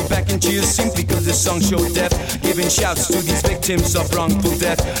 People back in cheers simply cause this song show depth, giving shouts to these victims of wrongful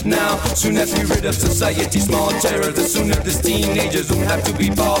death. Now, soon as we rid of society's small terror, the sooner these teenagers won't have to be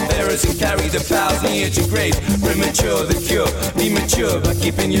pallbearers and carry the pals near to grave. Premature, the cure, be mature by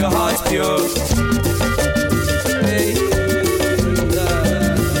keeping your hearts pure. Hey.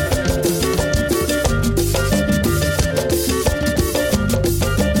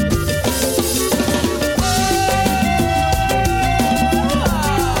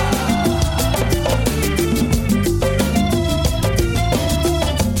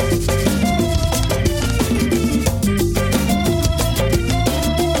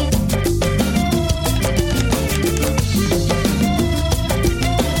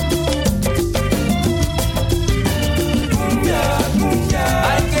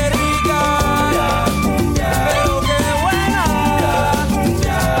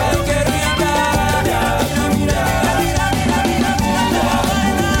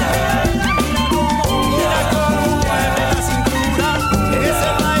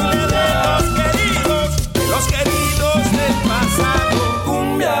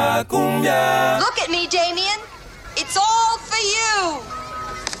 Look at me, Damien. It's all for you.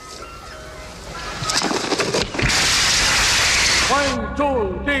 1,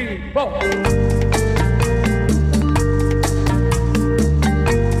 2, 3, 4.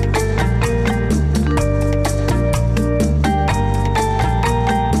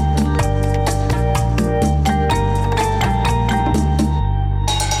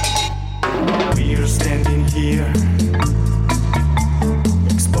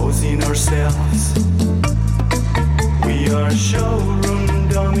 Ourselves. We are showroom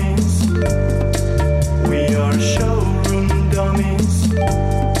dummies. We are showroom dummies.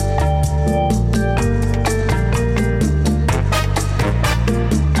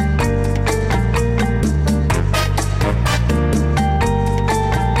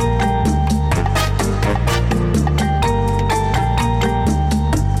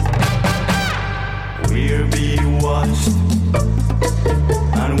 We're being watched,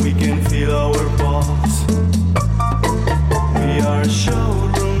 and we can feel our balls. We are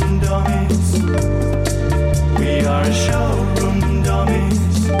showroom dummies. We are showroom dummies.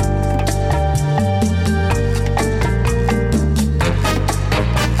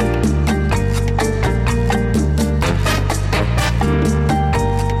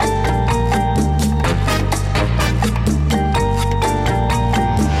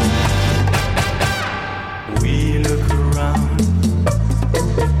 We look around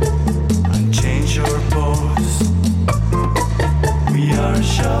and change our pose. We are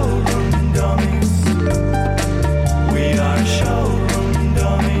showroom dummies. We are showroom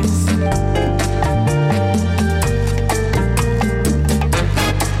dummies.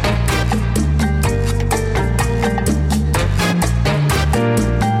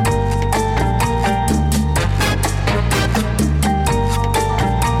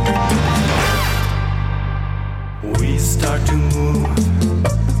 We start to move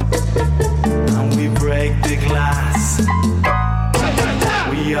and we break the glass.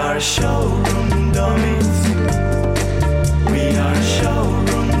 We are showroom dummies. We are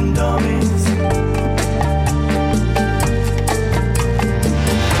showroom dummies.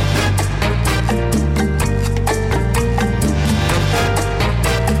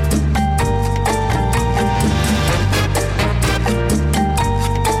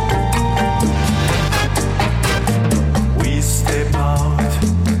 We step out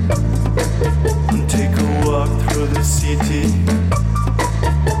and take a walk through the city.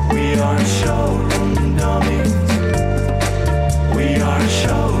 We are showroom dummies. We are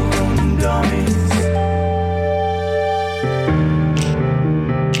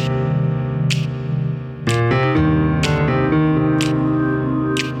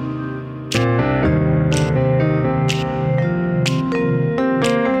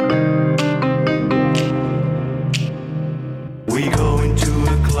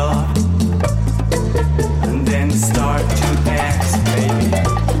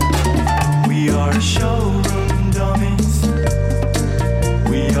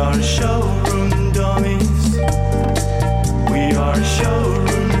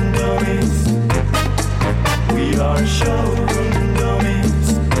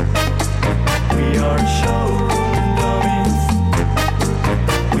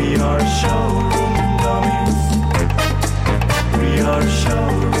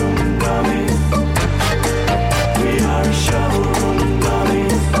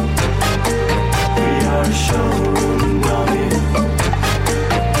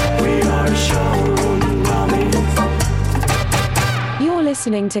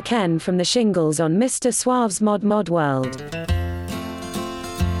listening to Ken from the Shingles on Mr. Suave's Mod World.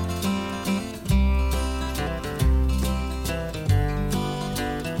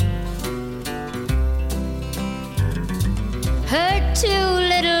 Her 2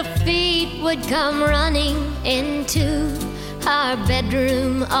 little feet would come running into our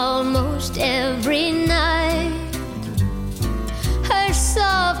bedroom almost every night. Her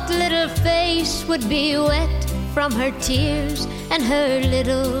soft little face would be wet from her tears and her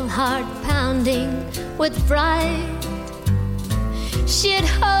little heart pounding with fright. She'd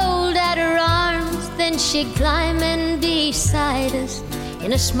hold out her arms, then she'd climb in beside us.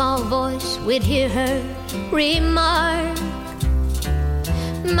 In a small voice we'd hear her remark,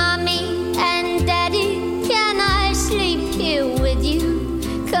 Mommy and Daddy, can I sleep here with you?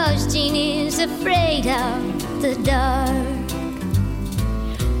 'Cause Jeannie's afraid of the dark.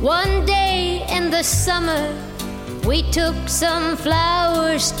 One day in the summer, we took some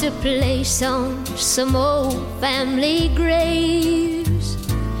flowers to place on some old family graves.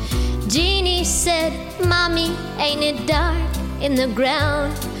 Jeannie said, Mommy, ain't it dark in the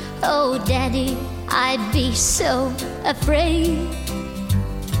ground? Oh, Daddy, I'd be so afraid.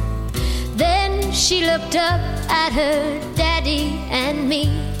 Then she looked up at her daddy and me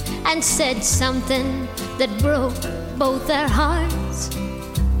and said something that broke both our hearts.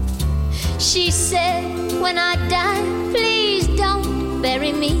 She said, when I die, please don't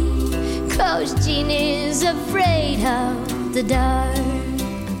bury me, 'cause Jeannie's afraid of the dark.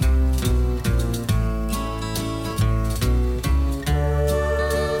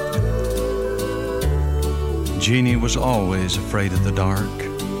 Jeannie was always afraid of the dark,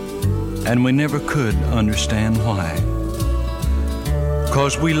 and we never could understand why.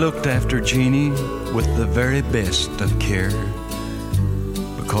 'Cause we looked after Jeannie with the very best of care,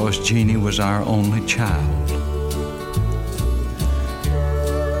 because Jeannie was our only child.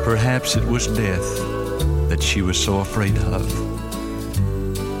 Perhaps it was death that she was so afraid of,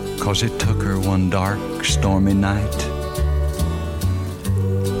 'cause it took her one dark, stormy night.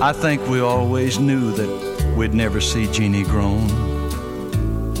 I think we always knew that we'd never see Jeannie grown,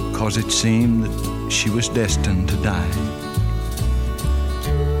 'cause it seemed that she was destined to die.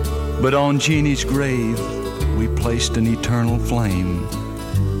 But on Jeannie's grave we placed an eternal flame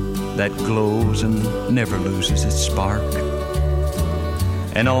that glows and never loses its spark.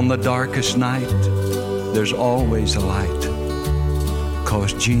 And on the darkest night there's always a light,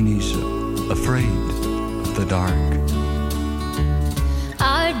 'cause Jeannie's afraid of the dark.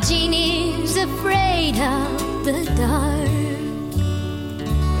 Our Jeannie's afraid of the dark.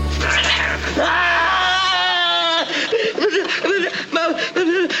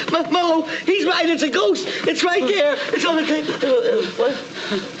 Mo, he's right, it's a ghost. It's right there. It's on the table. What?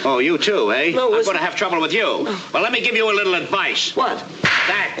 Oh, you too, eh? No, I'm going to have trouble with you. Well, let me give you a little advice. What?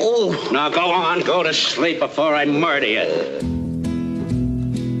 That. Oh. Now go on, go to sleep before I murder you.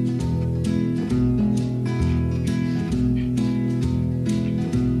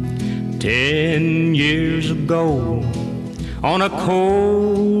 10 years ago, on a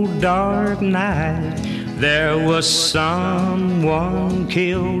cold, dark night, there was someone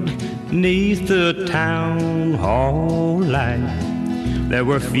killed 'neath the town hall light. There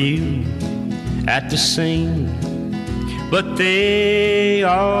were few at the scene, but they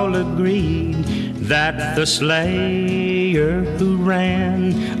all agreed that the slayer who ran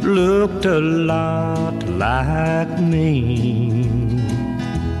looked a lot like me.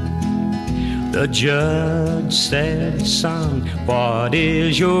 The judge said, son, what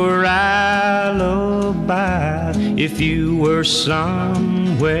is your alibi? If you were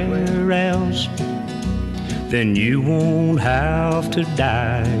somewhere else, then you won't have to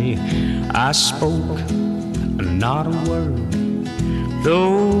die. I spoke not a word,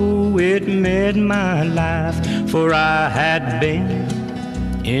 though it made my life, for I had been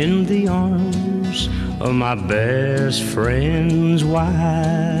in the arms of my best friend's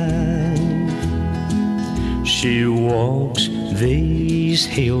wife. She walks these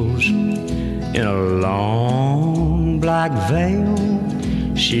hills in a long black veil.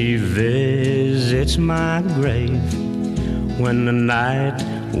 She visits my grave when the night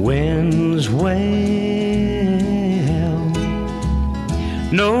winds wail.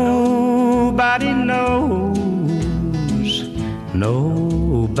 Nobody knows,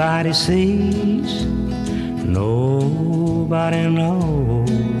 nobody sees, nobody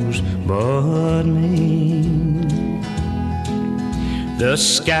knows but me. The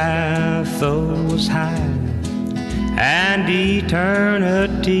sky flows high and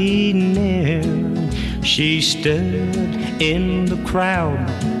eternity near. She stood in the crowd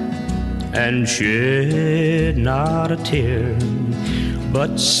and shed not a tear.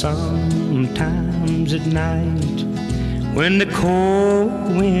 But sometimes at night, when the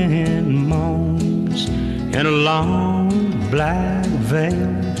cold wind moans in a long black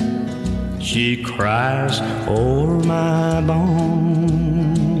veil, she cries o'er my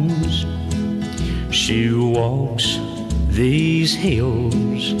bones. She walks these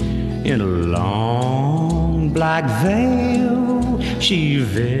hills in a long black veil. She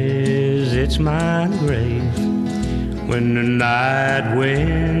visits my grave when the night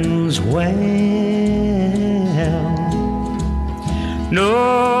winds wail.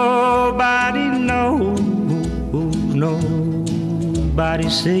 Nobody knows, nobody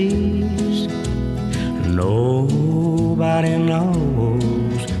sees, nobody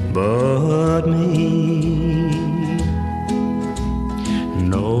knows but me.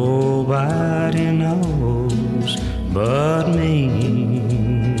 Nobody knows but me.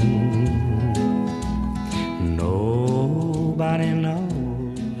 Nobody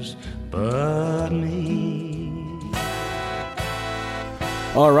knows but me.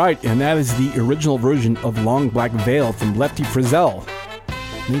 All right, and that is the original version of Long Black Veil from Lefty Frizzell,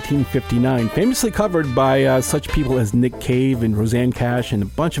 1959, famously covered by such people as Nick Cave and Roseanne Cash and a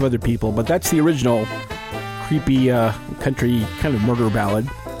bunch of other people, but that's the original creepy country kind of murder ballad,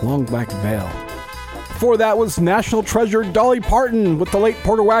 Long Black Veil. Before that was national treasure Dolly Parton with the late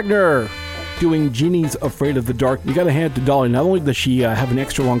Porter Wagoner doing Jeannie's Afraid of the Dark. You gotta hand it to Dolly. Not only does she have an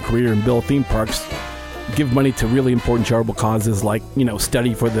extra long career and build theme parks, give money to really important charitable causes like,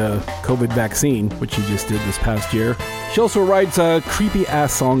 study for the COVID vaccine, which she just did this past year. She also writes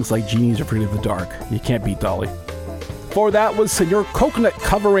creepy-ass songs like Jeannie's Afraid of the Dark. You can't beat Dolly. Before that was Senor Coconut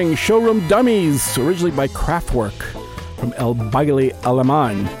covering Showroom Dummies, originally by Kraftwerk from El Baile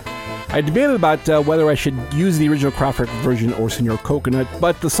Aleman. I debated about whether I should use the original Kraftwerk version or Senor Coconut,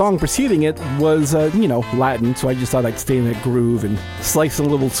 but the song preceding it was, Latin, so I just thought I'd stay in that groove and slice a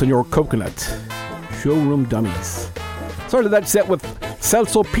little Senor Coconut. Showroom Dummies. Started that set with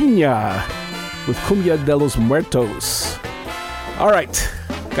Celso Piña with Cumbia de los Muertos. Alright,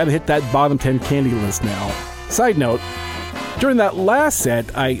 gotta hit that bottom 10 candy list now. Side note, during that last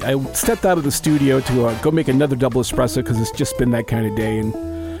set, I stepped out of the studio to go make another double espresso because it's just been that kind of day, and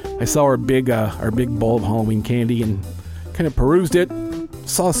I saw our big bowl of Halloween candy and kind of perused it.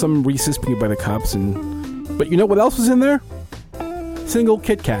 Saw some Reese's Peanut Butter Cups, but you know what else was in there? Single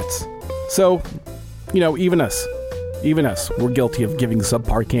Kit Kats. So, even us, we're guilty of giving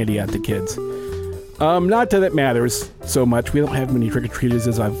subpar candy out to kids. Not that it matters so much. We don't have many trick-or-treaters,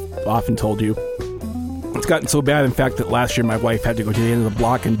 as I've often told you. It's gotten so bad, in fact, that last year my wife had to go to the end of the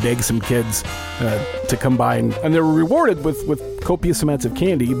block and beg some kids to come by, and they were rewarded with copious amounts of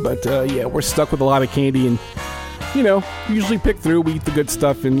candy, but we're stuck with a lot of candy, and, usually pick through, we eat the good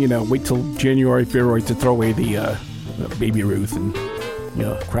stuff, and, wait till January, February to throw away the Baby Ruth and,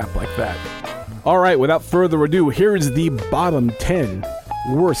 crap like that. All right, without further ado, here's the bottom 10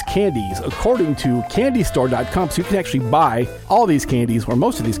 worst candies, according to CandyStore.com, so you can actually buy all these candies, or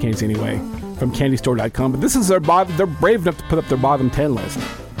most of these candies anyway, from CandyStore.com, but this is their bottom. They're brave enough to put up their bottom 10 list,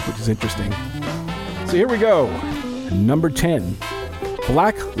 which is interesting. So here we go. Number 10,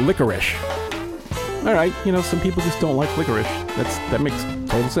 black licorice. All right, some people just don't like licorice. That makes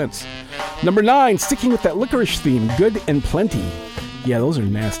total sense. Number 9, sticking with that licorice theme, Good and Plenty. Yeah, those are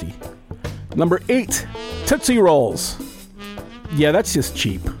nasty. Number 8, Tootsie Rolls. Yeah, that's just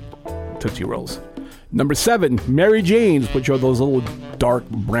cheap. Tootsie Rolls. Number 7, Mary Jane's, which are those little dark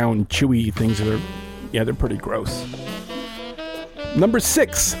brown chewy things that are, they're pretty gross. Number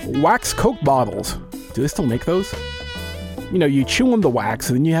 6, wax Coke bottles. Do they still make those? You chew on the wax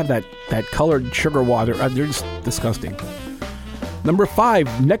and then you have that colored sugar water. They're just disgusting. Number 5,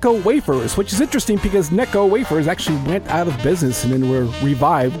 Necco wafers, which is interesting because Necco wafers actually went out of business and then were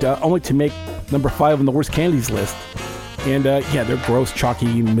revived only to make number 5 on the worst candies list. And they're gross,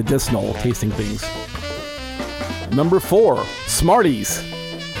 chalky, medicinal tasting things. Number 4, Smarties.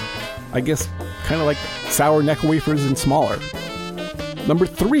 I guess kind of like sour Necco wafers and smaller. Number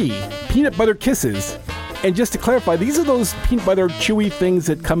 3, Peanut Butter Kisses. And just to clarify, these are those peanut butter chewy things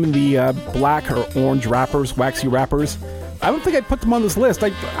that come in the black or orange wrappers, waxy wrappers. I don't think I'd put them on this list. I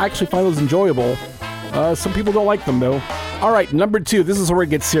actually find those enjoyable. Some people don't like them, though. All right, number 2. This is where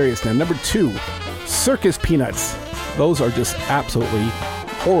it gets serious now. Number 2, Circus Peanuts. Those are just absolutely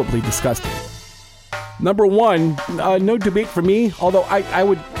horribly disgusting. Number 1, no debate for me, although I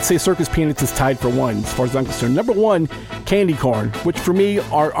would say Circus Peanuts is tied for 1 as far as I'm concerned. Number 1, candy corn, which for me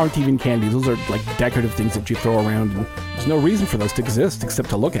aren't even candies. Those are like decorative things that you throw around, and there's no reason for those to exist except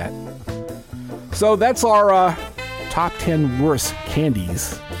to look at. So that's our top 10 worst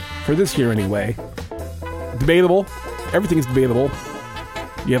candies for this year anyway. Debatable. Everything is debatable.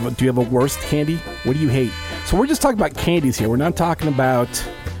 Do you have a worst candy? What do you hate? So we're just talking about candies here. We're not talking about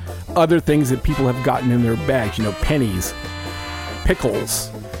other things that people have gotten in their bags. You know, pennies,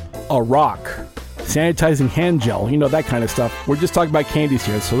 pickles, a rock, sanitizing hand gel, you know, that kind of stuff. We're just talking about candies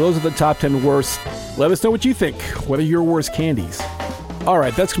here. So those are the top 10 worst. Let us know what you think, whether your worst candies. All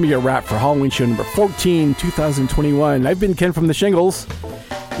right, that's going to be a wrap for Halloween show number 14, 2021. I've been Ken from the Shingles.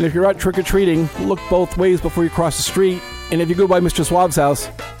 And if you're out trick-or-treating, look both ways before you cross the street. And if you go by Mr. Suave's house,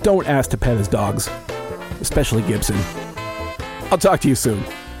 don't ask to pet his dogs, especially Gibson. I'll talk to you soon.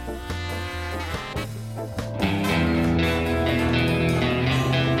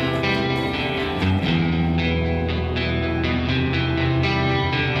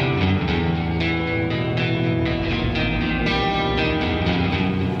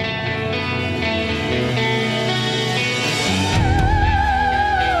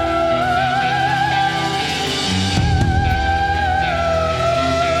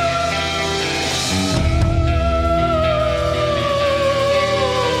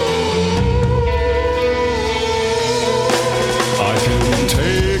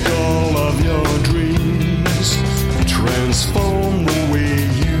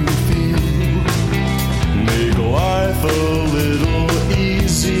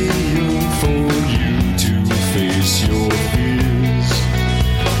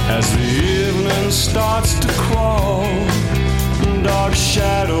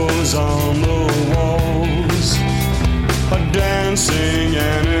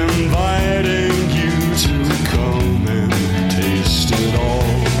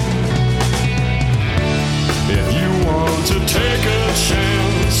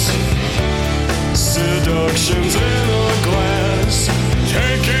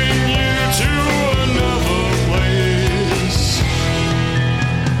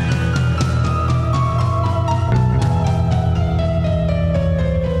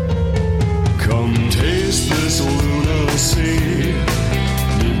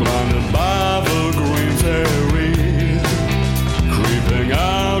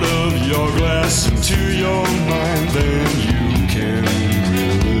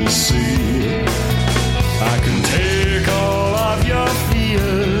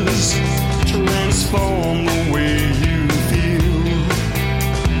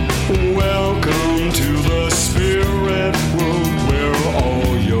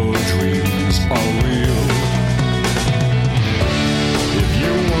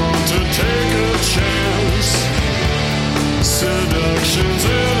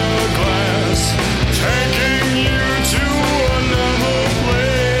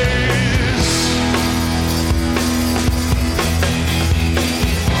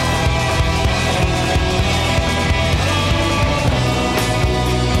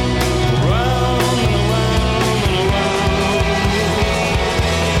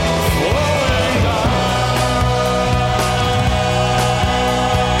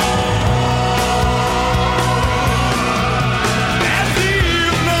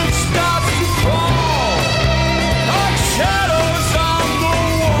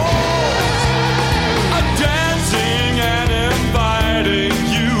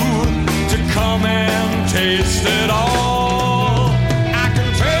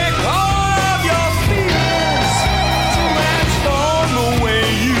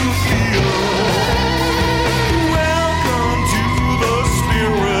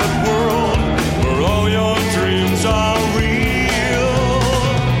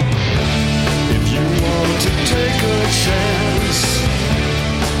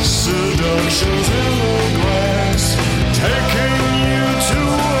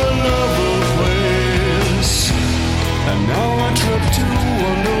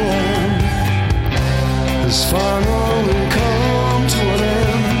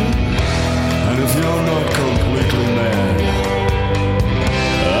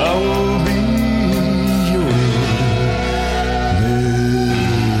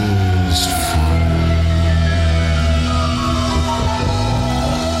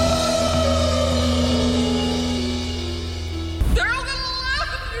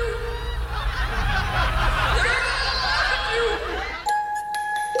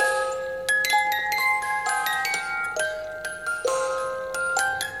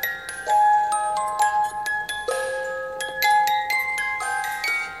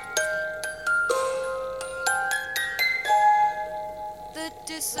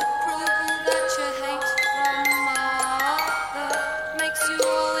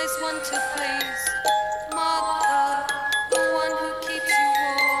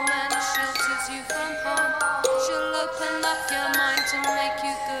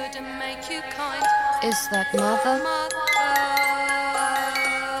 Is that mother?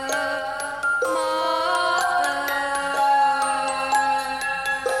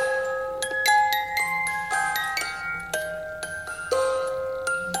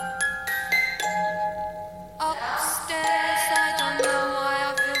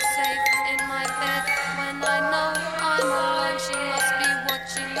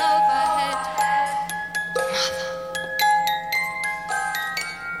 hanging overhead.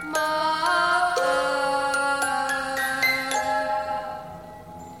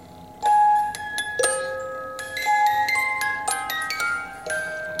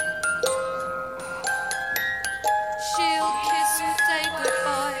 She'll kiss and say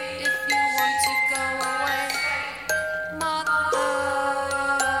goodbye if you want to go away, Mother.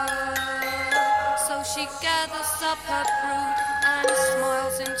 So she gathers up her brood and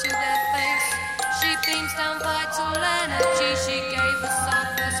smiles into their face. She beams down vital energy. She gave us our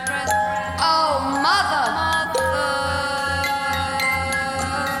first breath. Oh, Mother, Mother,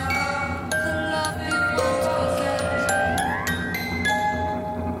 the love we won't forget.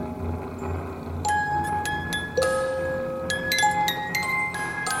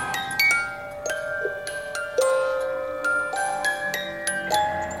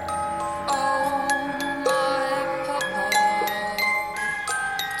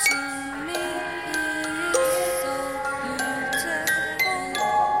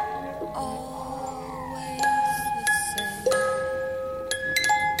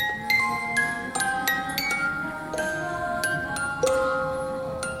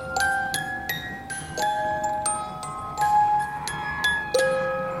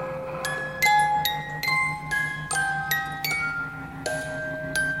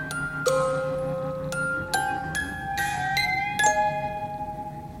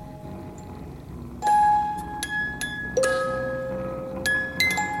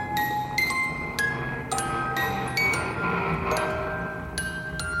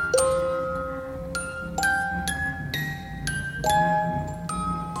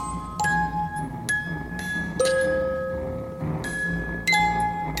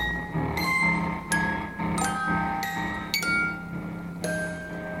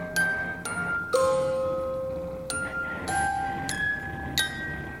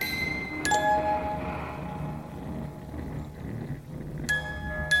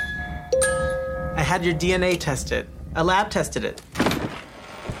 I had your DNA tested. A lab tested it.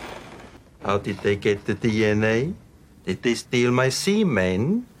 How did they get the DNA? Did they steal my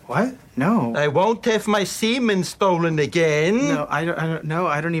semen? What? No. I won't have my semen stolen again. No, I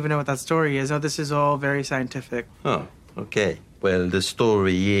don't even know what that story is. No, this is all very scientific. Oh, okay. Well, the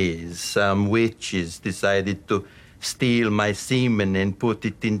story is some witches decided to steal my semen and put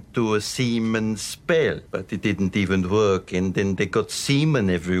it into a semen spell. But it didn't even work, and then they got semen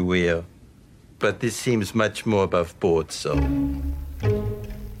everywhere. But this seems much more above board, so... The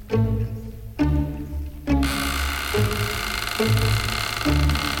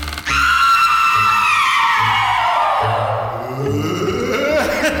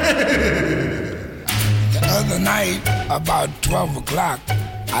other night, about 12 o'clock,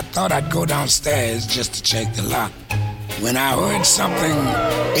 I thought I'd go downstairs just to check the lock. When I heard something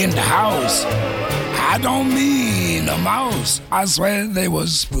in the house, I don't mean a mouse. I swear they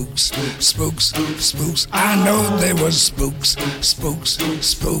was spooks, spooks, spooks. I know they was spooks, spooks,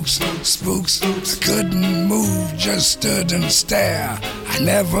 spooks, spooks. I couldn't move, just stood and stare. I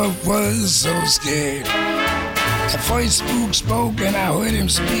never was so scared. The first spook spoke and I heard him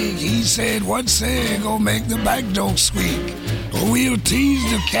speak. He said, "What say, go make the back door squeak. We'll tease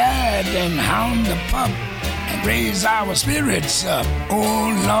the cat and hound the pup and raise our spirits up."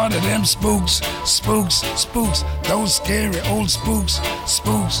 Oh, Lord of them spooks, spooks, spooks. Those scary old spooks,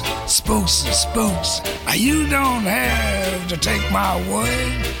 spooks, spooks, spooks. You don't have to take my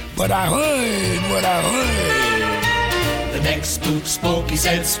word, but I heard what I heard. The next spook spoke, he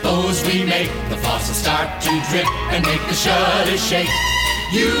said, "Suppose we make the faucet start to drip and make the shutters shake.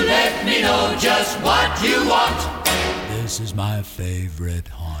 You let me know just what you want. This is my favorite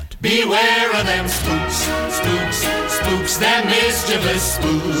haunt. Beware of them spooks, spooks, spooks, them mischievous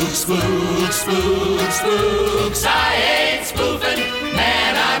spooks, spooks, spooks, spooks. I hate spoofing,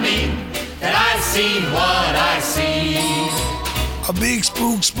 man, I mean that I've seen what I see." A big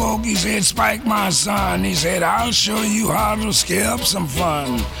spook spoke, he said, "Spike, my son," he said, "I'll show you how to scare up some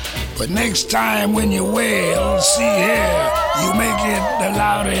fun. But next time when you wail, see here, you make it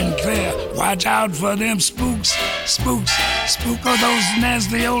loud and clear. Watch out for them spooks, spooks, spook, oh, those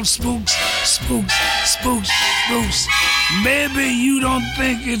nasty old spooks, spooks, spooks, spooks. Maybe you don't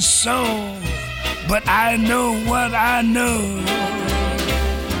think it's so, but I know what I know."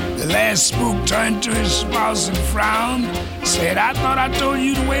 The last spook turned to his spouse and frowned, said, "I thought I told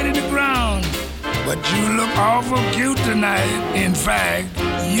you to wait in the ground. But you look awful cute tonight. In fact,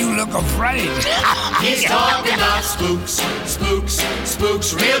 you look afraid." He's talking about spooks, spooks,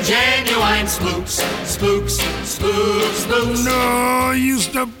 spooks, real genuine spooks, spooks, spooks, spooks. No, you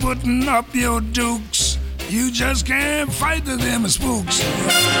stop putting up your dukes. You just can't fight them spooks.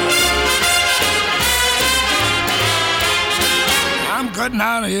 cutting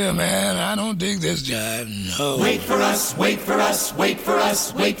out of here, man. I don't dig this jive. No. Wait for us, wait for us, wait for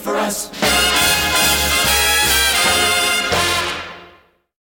us, wait for us.